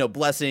 you know,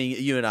 blessing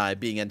you and I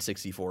being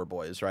N64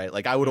 boys, right?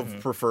 Like, I would have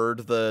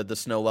preferred the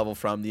snow level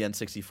from the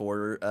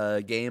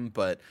N64 game,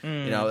 but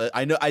you know,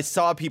 I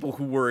saw people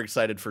who were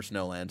excited for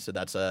Snowland, so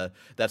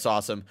that's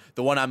awesome.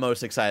 The one I'm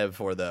most excited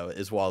for though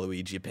is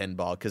Waluigi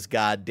Pinball, because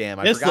goddamn,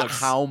 I forgot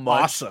how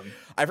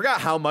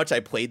much I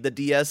played the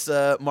DS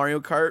Mario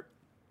Kart,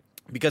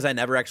 because I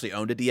never actually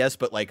owned a DS,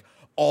 but like,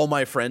 all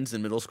my friends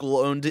in middle school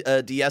owned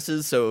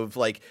DSs, so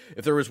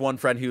if there was one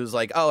friend who was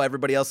like, oh,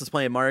 everybody else is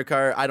playing Mario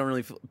Kart, I don't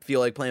really feel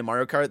like playing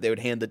Mario Kart, they would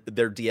hand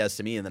their DS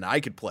to me, and then I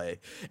could play.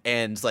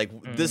 And like,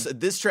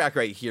 this track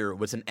right here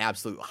was an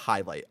absolute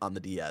highlight on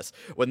the DS.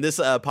 When this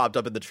popped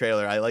up in the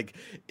trailer,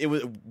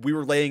 we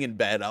were laying in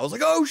bed, I was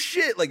like, oh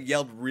shit, like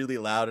yelled really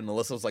loud, and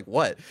Alyssa was like,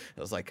 what? I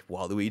was like,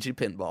 Waluigi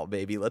Pinball,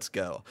 baby, let's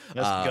go.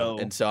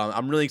 And so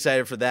I'm really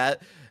excited for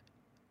that.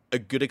 A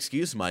good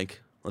excuse,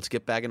 Mike. Let's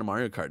get back into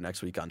Mario Kart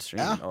next week on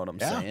stream. You know what I'm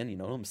saying? You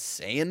know what I'm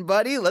saying,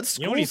 buddy? Let's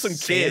school some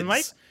kids.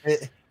 Mike?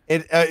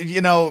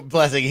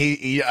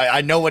 Blessing,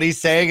 I know what he's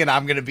saying, and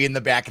I'm going to be in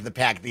the back of the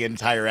pack the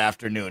entire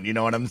afternoon. You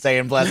know what I'm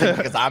saying, Blessing?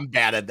 Because I'm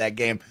bad at that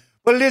game.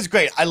 But it is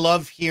great. I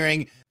love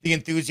hearing the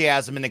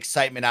enthusiasm and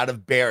excitement out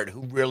of Barrett,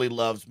 who really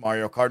loves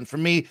Mario Kart. And for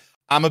me,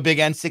 I'm a big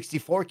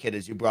N64 kid,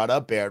 as you brought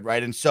up, Barrett,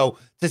 right? And so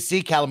to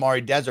see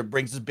Calamari Desert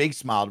brings a big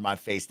smile to my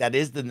face. That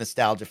is the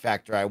nostalgia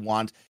factor I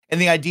want. And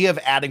the idea of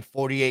adding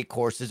 48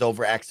 courses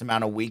over X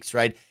amount of weeks,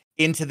 right,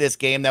 into this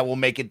game that will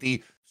make it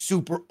the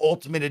super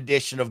ultimate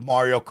edition of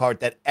Mario Kart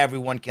that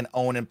everyone can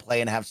own and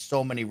play and have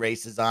so many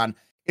races on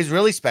is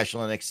really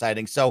special and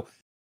exciting. So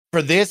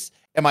for this,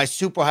 am I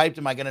super hyped?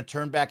 Am I going to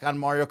turn back on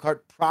Mario Kart?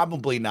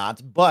 Probably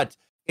not. But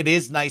it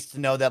is nice to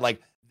know that,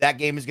 like, that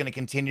game is going to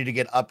continue to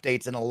get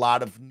updates and a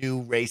lot of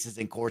new races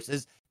and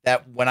courses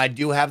that when I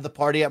do have the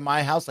party at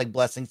my house, like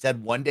Blessing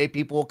said, one day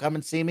people will come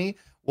and see me.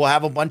 We'll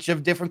have a bunch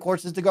of different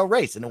courses to go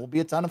race, and it will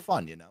be a ton of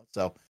fun, you know?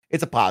 So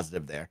it's a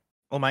positive there.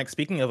 Well, Mike,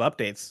 speaking of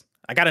updates,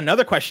 I got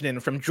another question in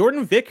from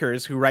Jordan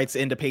Vickers, who writes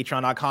into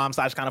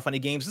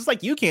patreon.com/kindafunnygames. Just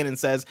like you can, and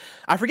says,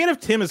 I forget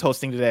if Tim is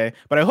hosting today,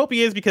 but I hope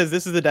he is, because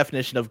this is the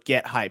definition of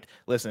get hyped.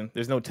 Listen,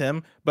 there's no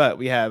Tim, but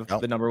we have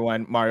the number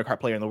one Mario Kart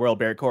player in the world,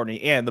 Barrett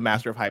Courtney, and the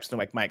master of hype,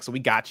 Snow Mike. So we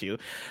got you.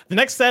 The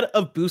next set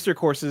of booster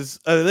courses,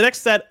 the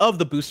next set of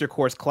the booster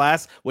course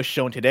class was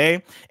shown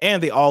today,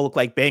 and they all look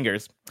like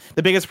bangers.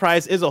 The biggest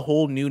prize is a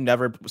whole new,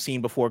 never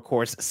seen before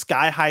course,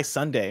 Sky High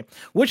Sundae,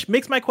 which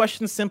makes my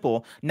question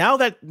simple. Now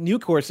that new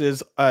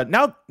courses are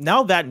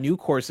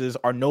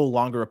no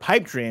longer a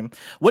pipe dream,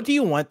 what do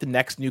you want the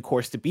next new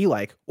course to be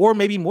like? Or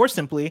maybe more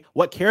simply,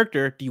 what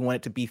character do you want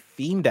it to be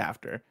themed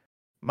after?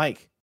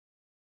 Mike,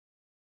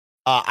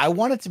 I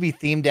want it to be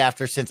themed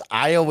after, since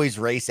I always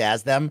race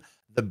as them,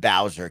 the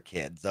Bowser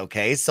kids.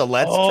 Okay, so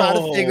let's try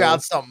to figure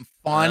out something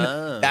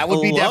fun. That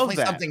would be definitely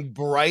something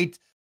bright,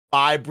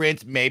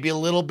 vibrant, maybe a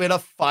little bit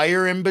of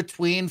fire in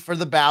between for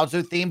the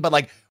Bowser theme. But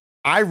like,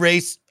 I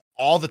race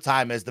all the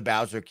time as the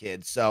Bowser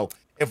kids, so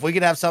if we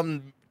could have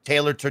something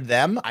tailored to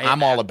them,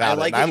 I'm all about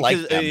it. I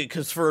like them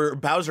because for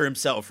Bowser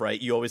himself, right?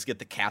 You always get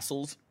the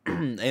castles,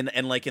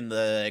 and like in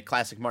the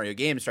classic Mario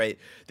games, right?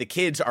 The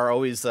kids are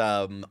always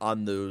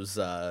on those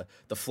the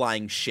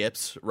flying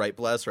ships, right?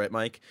 Bless, right,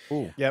 Mike?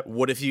 Ooh. Yep.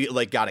 What if you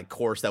like got a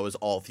course that was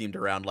all themed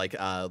around like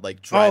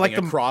driving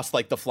across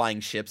like the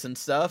flying ships and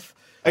stuff?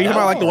 Are you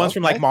talking about like the ones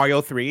from like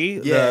Mario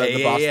 3? Yeah,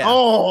 yeah.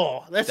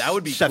 Oh, that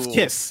would be chef's cool.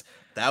 kiss.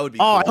 That would be.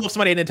 Oh, cool. I hope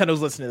somebody at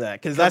Nintendo's listening to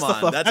that, because that's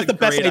the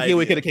best idea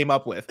we could have came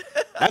up with.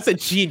 That's a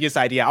genius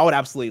idea. I would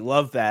absolutely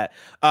love that.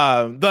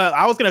 I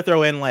was gonna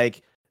throw in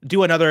like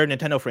do another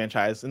Nintendo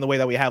franchise in the way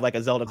that we have like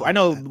a Zelda. I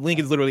know Link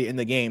is literally in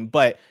the game,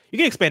 but you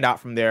can expand out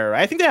from there.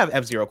 I think they have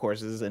F-Zero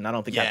courses, and I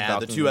don't think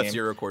the two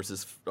F-Zero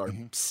courses are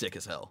sick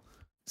as hell.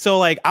 So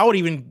like I would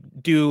even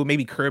do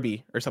maybe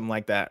Kirby or something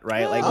like that,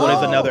 right? Like what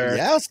is another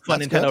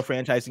fun Nintendo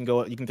franchise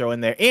you can throw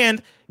in there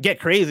and get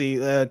crazy.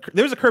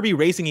 There's a Kirby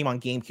racing game on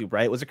GameCube,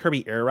 right? Was it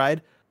Kirby Air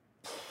Ride?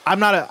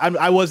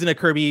 I wasn't a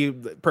Kirby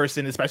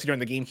person, especially during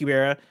the GameCube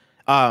era.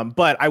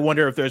 But I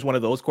wonder if there's one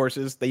of those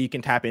courses that you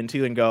can tap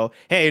into and go,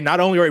 hey, not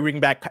only are we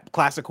bringing back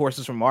classic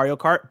courses from Mario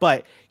Kart,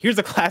 but here's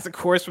a classic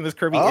course from this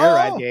Kirby Air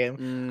Ride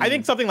game. I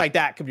think something like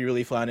that could be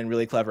really fun and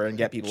really clever and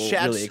get people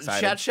really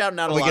excited. Chat shouting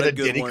out a lot of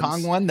good Diddy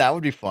Kong one, that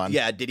would be fun.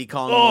 Yeah, Diddy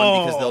Kong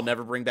one, because they'll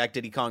never bring back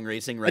Diddy Kong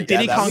Racing, right? A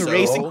Diddy Kong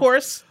Racing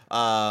course?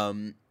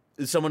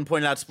 Someone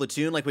pointed out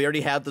Splatoon. Like, we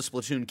already have the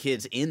Splatoon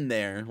kids in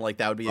there. Like,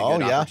 that would be a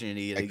good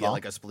opportunity to get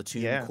like a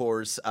Splatoon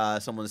course.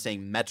 Someone was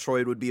saying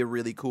Metroid would be a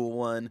really cool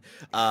one.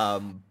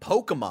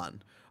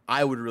 Pokemon,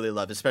 I would really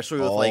love, especially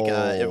with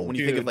when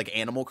you think of like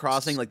Animal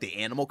Crossing. Like, the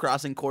Animal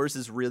Crossing course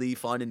is really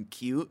fun and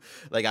cute.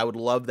 Like, I would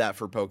love that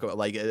for Pokemon.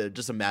 Like,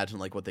 just imagine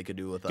like what they could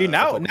do with.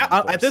 Now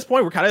at this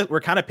point,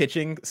 we're kind of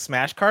pitching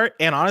Smash Kart,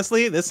 and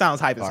honestly, this sounds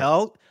hype as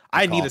hell.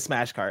 I need a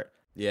Smash Kart.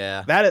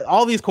 Yeah,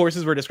 all these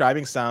courses we're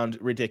describing sound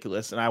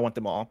ridiculous, and I want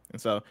them all.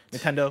 And so,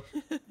 Nintendo,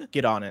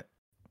 get on it.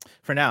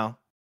 For now,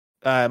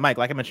 Mike,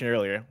 like I mentioned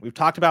earlier, we've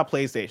talked about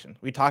PlayStation,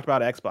 we talked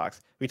about Xbox,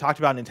 we talked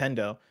about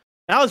Nintendo.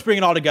 Now let's bring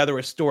it all together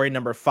with story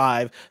number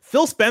 5.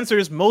 Phil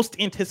Spencer's most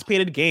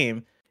anticipated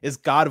game is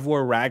God of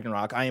War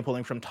Ragnarok. I am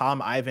pulling from Tom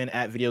Ivan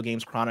at Video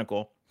Games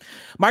Chronicle.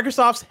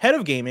 Microsoft's head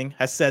of gaming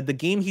has said the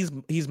game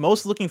he's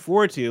most looking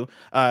forward to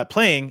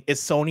playing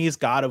is Sony's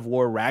God of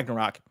War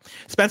Ragnarok.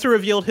 Spencer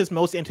revealed his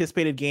most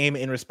anticipated game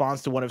in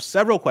response to one of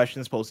several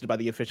questions posted by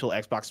the official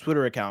Xbox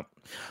Twitter account.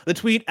 The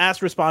tweet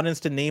asked respondents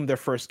to name their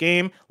first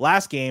game,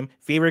 last game,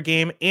 favorite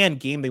game, and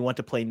game they want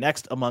to play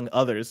next, among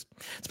others.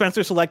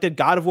 Spencer selected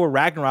God of War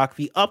Ragnarok,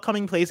 the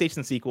upcoming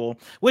PlayStation sequel,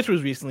 which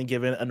was recently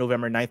given a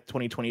November 9th,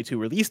 2022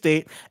 release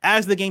date,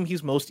 as the game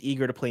he's most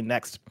eager to play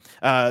next.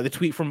 The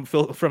tweet from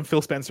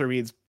Phil Spencer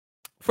reads,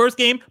 first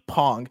game,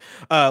 Pong.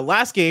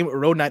 Last game,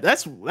 Road 9.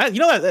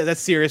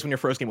 That's serious when your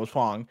first game was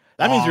Pong.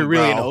 That means you're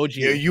really an OG.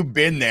 You've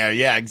been there.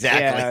 Yeah,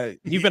 exactly. Yeah,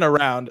 you've been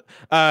around.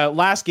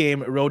 Last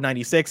game, Road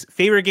 96.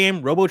 Favorite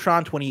game,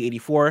 Robotron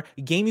 2084.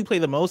 Game you play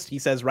the most, he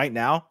says right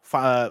now,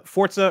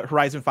 Forza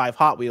Horizon 5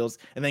 Hot Wheels.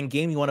 And then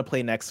game you want to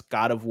play next,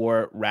 God of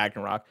War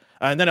Ragnarok.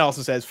 And then it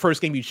also says,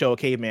 first game you'd show a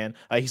caveman.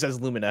 He says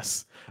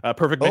Luminous.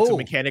 Perfect mix of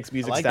mechanics,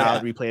 music style,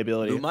 and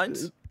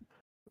replayability.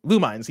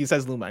 Lumines. He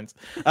says Lumines.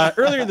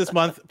 Earlier this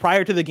month,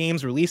 prior to the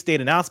game's release date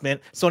announcement,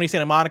 Sony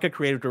Santa Monica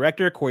creative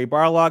director Cory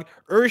Barlog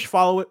urged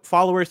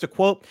followers to,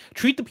 quote,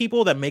 treat the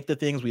people that make the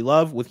things we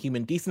love with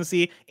human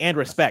decency and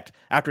respect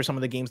after some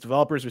of the game's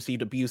developers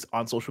received abuse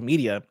on social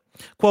media.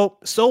 Quote,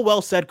 so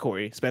well said,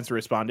 Cory, Spencer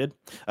responded.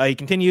 He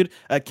continued,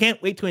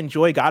 can't wait to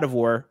enjoy God of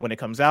War when it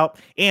comes out.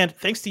 And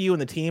thanks to you and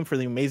the team for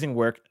the amazing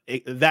work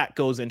that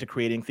goes into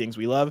creating things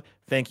we love.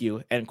 Thank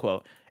you, end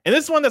quote. And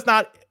this one that's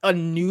not a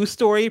new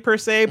story per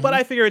se, but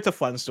I figure it's a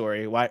fun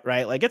story,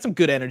 right? Like, get some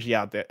good energy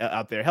out there.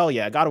 Hell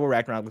yeah, God of War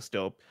Ragnarok looks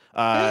dope.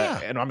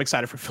 And I'm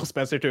excited for Phil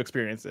Spencer to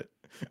experience it.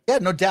 Yeah,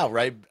 no doubt,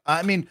 right?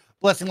 I mean,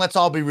 Blessing, let's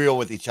all be real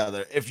with each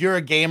other. If you're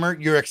a gamer,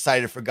 you're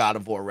excited for God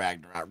of War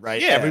Ragnarok,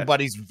 right? Yeah.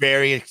 Everybody's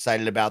very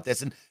excited about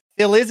this. And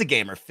Phil is a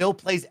gamer. Phil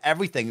plays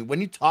everything.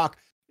 When you talk,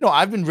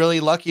 I've been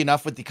really lucky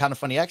enough with the Kind of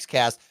Funny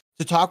Xcast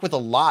to talk with a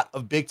lot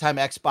of big-time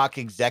Xbox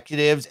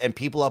executives and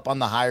people up on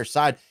the higher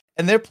side.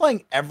 And they're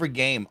playing every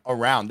game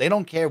around. They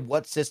don't care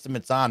what system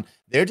it's on.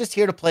 They're just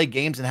here to play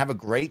games and have a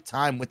great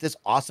time with this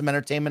awesome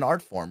entertainment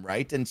art form,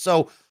 right? And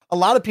so a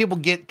lot of people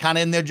get kind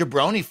of in their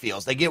jabroni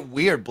feels. They get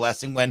weird,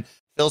 Blessing, when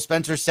Phil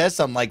Spencer says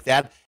something like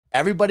that.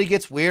 Everybody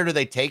gets weird, or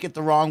they take it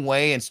the wrong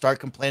way and start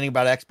complaining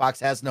about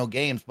Xbox has no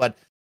games. But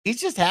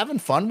he's just having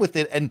fun with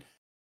it. And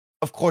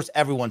of course,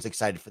 everyone's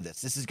excited for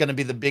this. This is going to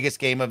be the biggest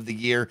game of the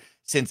year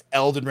since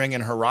Elden Ring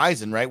and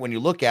Horizon, right? When you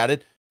look at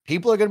it,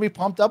 people are going to be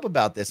pumped up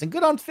about this. And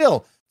good on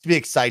Phil to be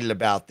excited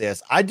about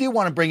this. I do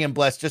want to bring in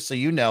Bless, just so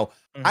you know,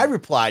 I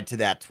replied to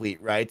that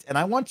tweet, right? And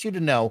I want you to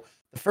know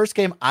The first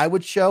game I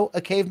would show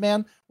a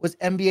caveman was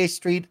NBA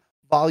Street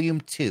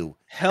Volume 2.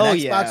 Hell and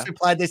Xbox yeah.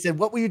 replied, they said,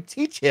 what will you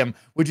teach him?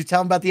 Would you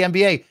tell him about the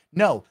NBA?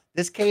 No,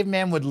 this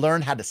caveman would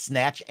learn how to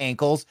snatch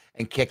ankles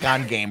and kick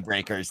on game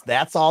breakers.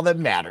 That's all that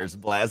matters,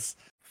 bless.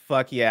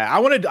 Fuck yeah.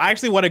 I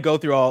actually want to go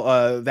through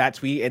all that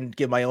tweet and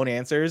give my own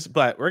answers,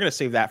 but we're going to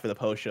save that for the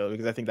post show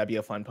because I think that'd be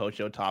a fun post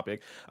show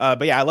topic.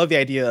 But yeah, I love the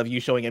idea of you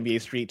showing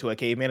NBA Street to a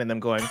caveman and them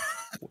going,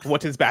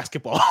 what is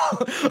basketball?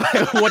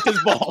 What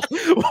is ball?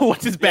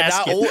 What is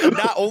basket?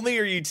 Not only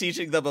are you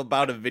teaching them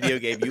about a video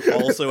game, you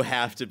also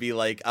have to be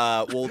like,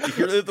 well,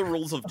 here are the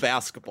rules of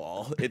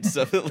basketball. It's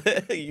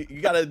you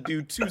got to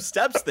do 2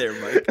 steps there,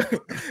 Mike.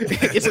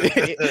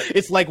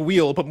 It's like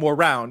wheel, but more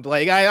round.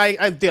 Like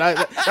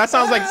that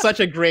sounds like such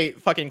a great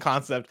fucking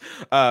concept.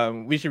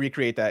 We should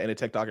recreate that in a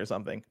TikTok or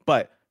something.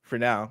 But for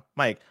now,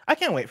 Mike, I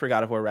can't wait for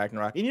God of War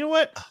Ragnarok. And you know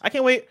what? I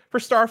can't wait for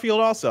Starfield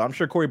also. I'm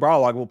sure Corey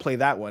Barlog will play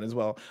that one as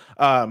well.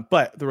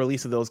 But the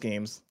release of those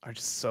games are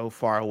just so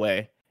far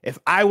away. If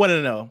I want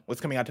to know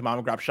what's coming out to Mom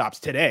and Grop shops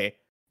today,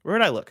 where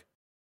would I look?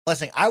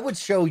 Blessing, I would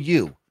show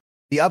you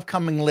the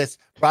upcoming list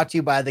brought to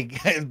you by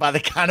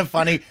the Kind of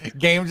Funny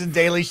Games and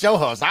Daily Show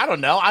host. I don't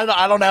know.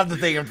 I don't have the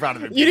thing in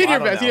front of me. You did your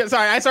best.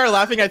 Sorry, I started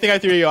laughing. I think I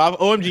threw you off.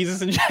 OM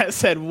Jesus in chat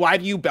said, "Why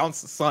do you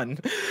bounce the sun?"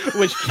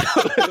 which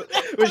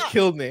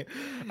killed me.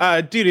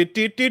 Yeah,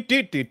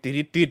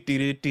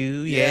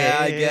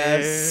 I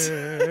guess.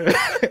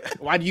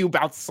 Why do you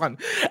bounce the sun?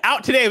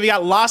 Out today, we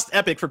got Lost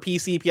Epic for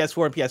PC,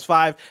 PS4, and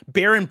PS5.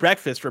 Bear and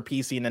Breakfast for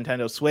PC and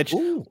Nintendo Switch.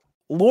 Ooh.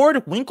 Lord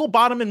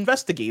Winklebottom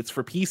Investigates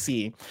for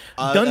PC.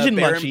 Dungeon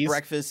Bear and Munchies.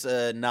 Breakfast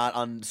not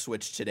on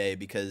Switch today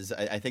because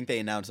I think they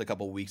announced a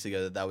couple weeks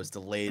ago that was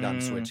delayed on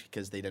Switch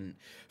because they didn't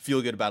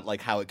feel good about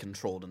like how it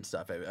controlled and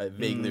stuff. I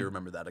vaguely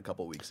remember that a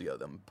couple weeks ago.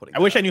 Them putting. I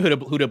wish I knew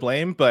who to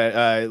blame,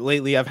 but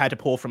lately I've had to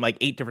pull from like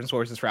 8 different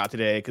sources for out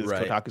today because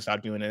Kotaku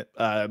stopped doing it.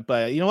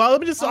 But you know what?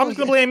 I'm just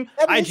gonna blame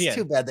IGN. It's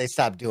too bad they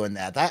stopped doing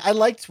that. I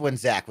liked when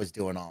Zach was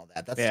doing all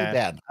that. That's too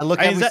bad. I look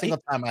every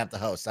single time I have to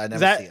host. I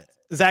never see it.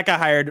 Zach got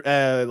hired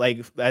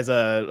like as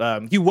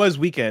a he was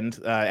weekend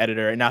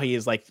editor, and now he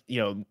is like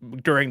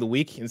during the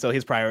week, and so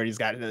his priorities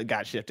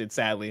got shifted.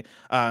 Sadly,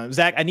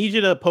 Zach, I need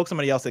you to poke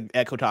somebody else at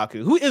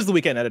Kotaku who is the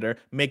weekend editor.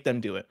 Make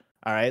them do it.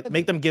 All right,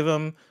 make them give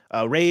him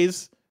a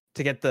raise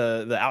to get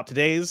the out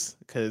todays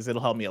because it'll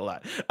help me a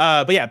lot.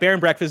 But yeah, Bear and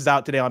Breakfast is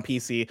out today on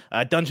PC.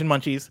 Dungeon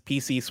Munchies,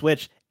 PC,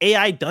 Switch.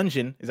 AI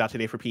Dungeon is out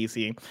today for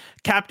PC.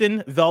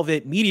 Captain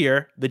Velvet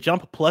Meteor, The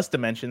Jump Plus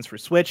Dimensions for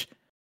Switch.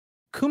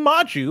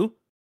 Kumaju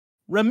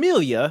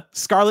Ramelia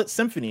Scarlet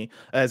Symphony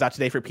is out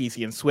today for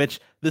PC and Switch.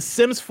 The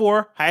Sims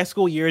 4 High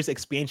School Years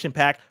expansion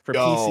pack for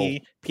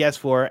PC,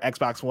 PS4,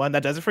 Xbox One.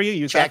 That does it for you?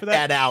 You excited for that?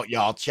 Check that out,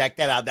 y'all. Check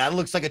that out. That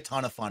looks like a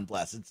ton of fun,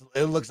 Bless.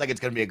 It looks like it's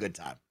going to be a good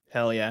time.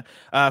 Hell yeah.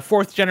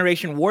 4th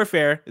Generation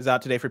Warfare is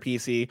out today for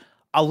PC.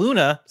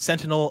 Aluna,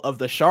 Sentinel of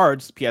the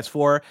Shards,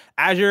 PS4.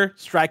 Azure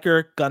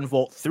Striker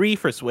Gunvolt 3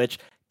 for Switch.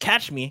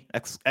 Catch Me!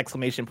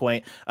 Exclamation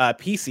point.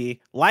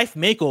 PC. Life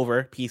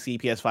Makeover. PC,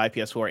 PS5,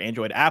 PS4,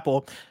 Android,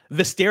 Apple.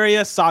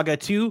 Visteria Saga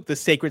 2, The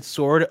Sacred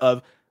Sword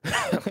of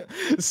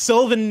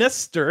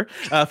Sylvanester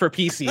for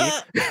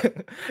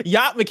PC.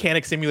 Yacht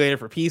Mechanic Simulator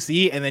for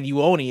PC. And then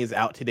Uoni is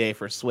out today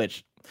for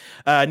Switch.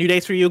 New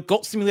dates for you.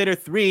 Goat Simulator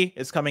 3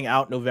 is coming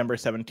out November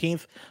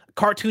 17th.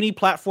 Cartoony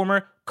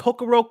platformer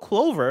Kokoro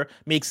Clover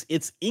makes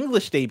its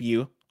English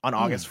debut on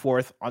August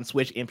 4th on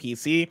Switch and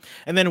PC.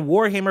 And then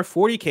Warhammer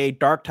 40k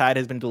Dark Tide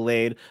has been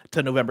delayed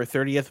to November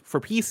 30th for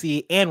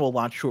PC and will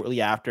launch shortly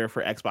after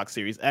for Xbox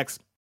Series X.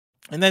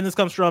 And then this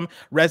comes from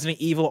Resident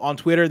Evil on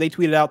Twitter. They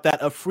tweeted out that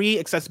a free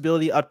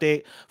accessibility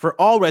update for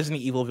all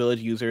Resident Evil Village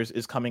users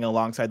is coming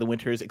alongside the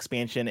Winter's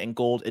expansion and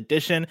Gold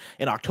Edition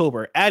in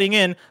October, adding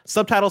in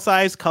subtitle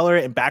size, color,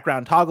 and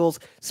background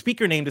toggles,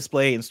 speaker name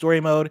display in story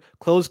mode,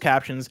 closed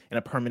captions, and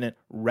a permanent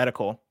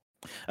reticle.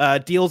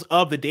 Deals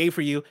of the day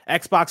for you.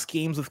 Xbox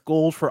games with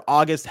gold for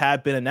August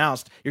have been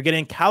announced. You're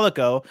getting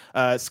Calico,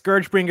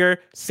 Scourgebringer,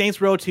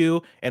 Saints Row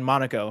 2, and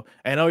Monaco.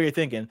 I know you're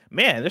thinking,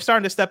 man, they're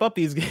starting to step up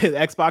these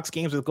Xbox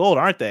games with gold,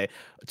 aren't they?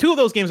 2 of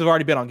those games have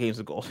already been on Games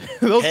with Gold.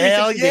 Those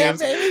games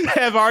baby.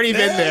 have already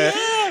been there.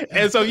 Yeah.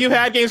 And so if you've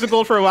had Games with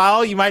Gold for a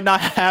while, you might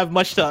not have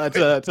much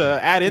to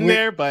add in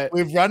there, but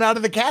we've run out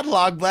of the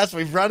catalog, Bless.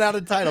 We've run out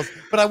of titles.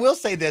 But I will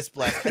say this,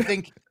 Bless. I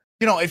think,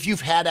 if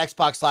you've had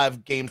Xbox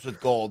Live games with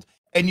gold,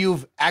 and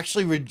you've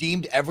actually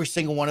redeemed every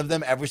single one of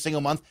them every single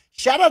month,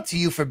 shout out to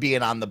you for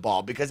being on the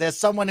ball, because as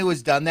someone who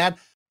has done that,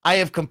 I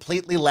have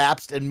completely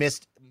lapsed and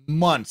missed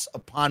months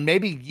upon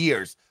maybe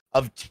years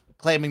of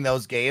claiming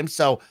those games.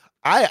 So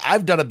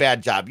I've done a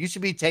bad job. You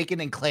should be taking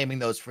and claiming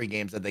those free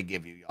games that they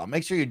give you, y'all.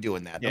 Make sure you're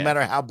doing that, no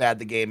matter how bad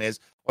the game is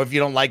or if you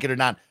don't like it or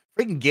not.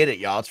 Freaking get it,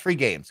 y'all. It's free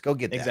games. Go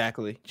get that.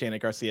 Exactly,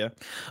 Janet Garcia.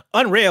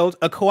 Unrailed,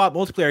 a co-op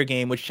multiplayer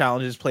game which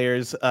challenges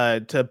players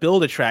to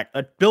build a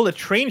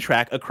train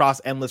track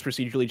across endless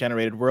procedurally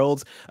generated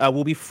worlds,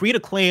 will be free to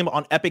claim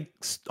on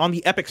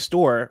the Epic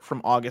Store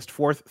from August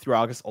 4th through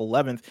August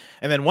 11th.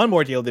 And then one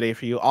more deal today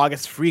for you: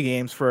 August free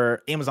games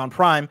for Amazon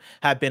Prime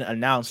have been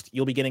announced.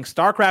 You'll be getting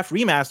StarCraft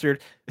Remastered,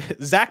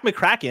 Zack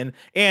McCracken,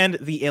 and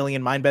the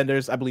Alien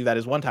Mindbenders. I believe that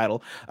is one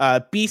title.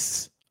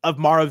 Beasts of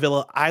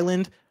Maravilla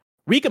Island,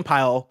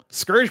 Recompile,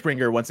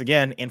 Scourgebringer once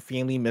again, and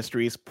Family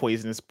Mysteries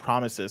Poisonous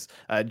Promises.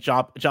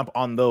 Jump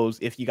on those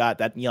if you got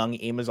that young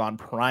Amazon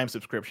Prime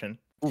subscription.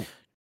 Ooh.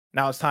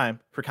 Now it's time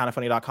for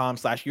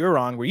kindafunny.com/you're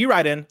wrong, where you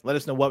write in, let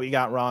us know what we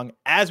got wrong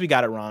as we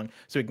got it wrong,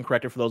 so we can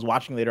correct it for those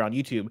watching later on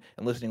YouTube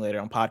and listening later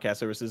on podcast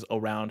services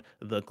around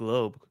the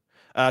globe.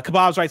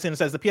 Kebabs writes in and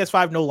says the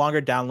PS5 no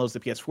longer downloads the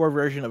PS4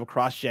 version of a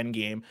cross-gen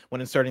game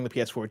when inserting the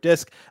PS4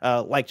 disc,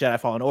 like Jedi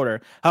Fallen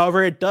Order.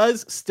 However, it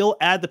does still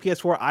add the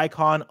PS4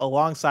 icon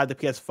alongside the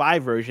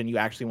PS5 version you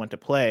actually want to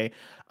play.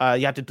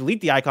 You have to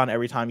delete the icon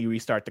every time you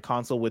restart the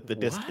console with the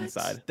disc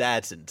inside.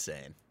 That's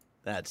insane.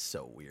 That's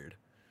so weird.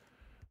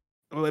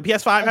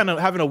 PS5 kind of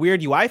having a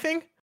weird UI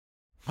thing?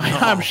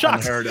 I'm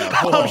shocked. Unheard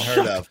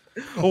of.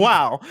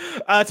 Wow.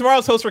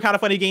 Tomorrow's hosts for Kinda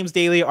Funny Games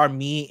Daily are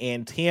me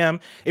and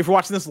Tam. If you're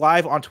watching this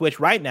live on Twitch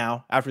right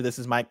now, after this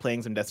is Mike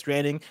playing some Death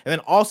Stranding, and then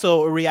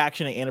also a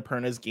reaction to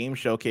Annapurna's game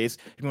showcase.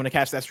 If you want to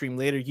catch that stream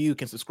later, you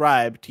can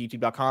subscribe to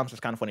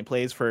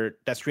youtube.com/kindafunnyplays for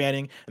Death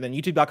Stranding, and then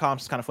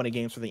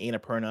youtube.com/kindafunnygames for the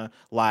Annapurna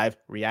live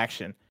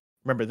reaction.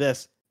 Remember,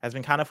 this has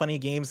been Kinda Funny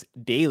Games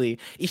Daily,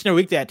 each and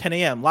every weekday at 10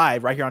 a.m.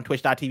 live right here on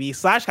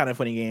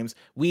twitch.tv/kindafunnygames.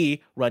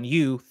 We run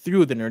you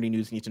through the nerdy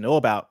news you need to know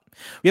about.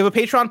 We have a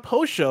Patreon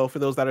post show for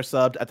those that are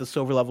subbed at the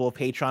silver level of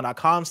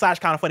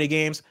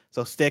patreon.com/kindafunnygames.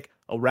 So stick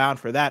around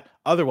for that.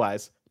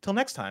 Otherwise, till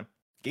next time,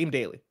 Game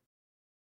Daily.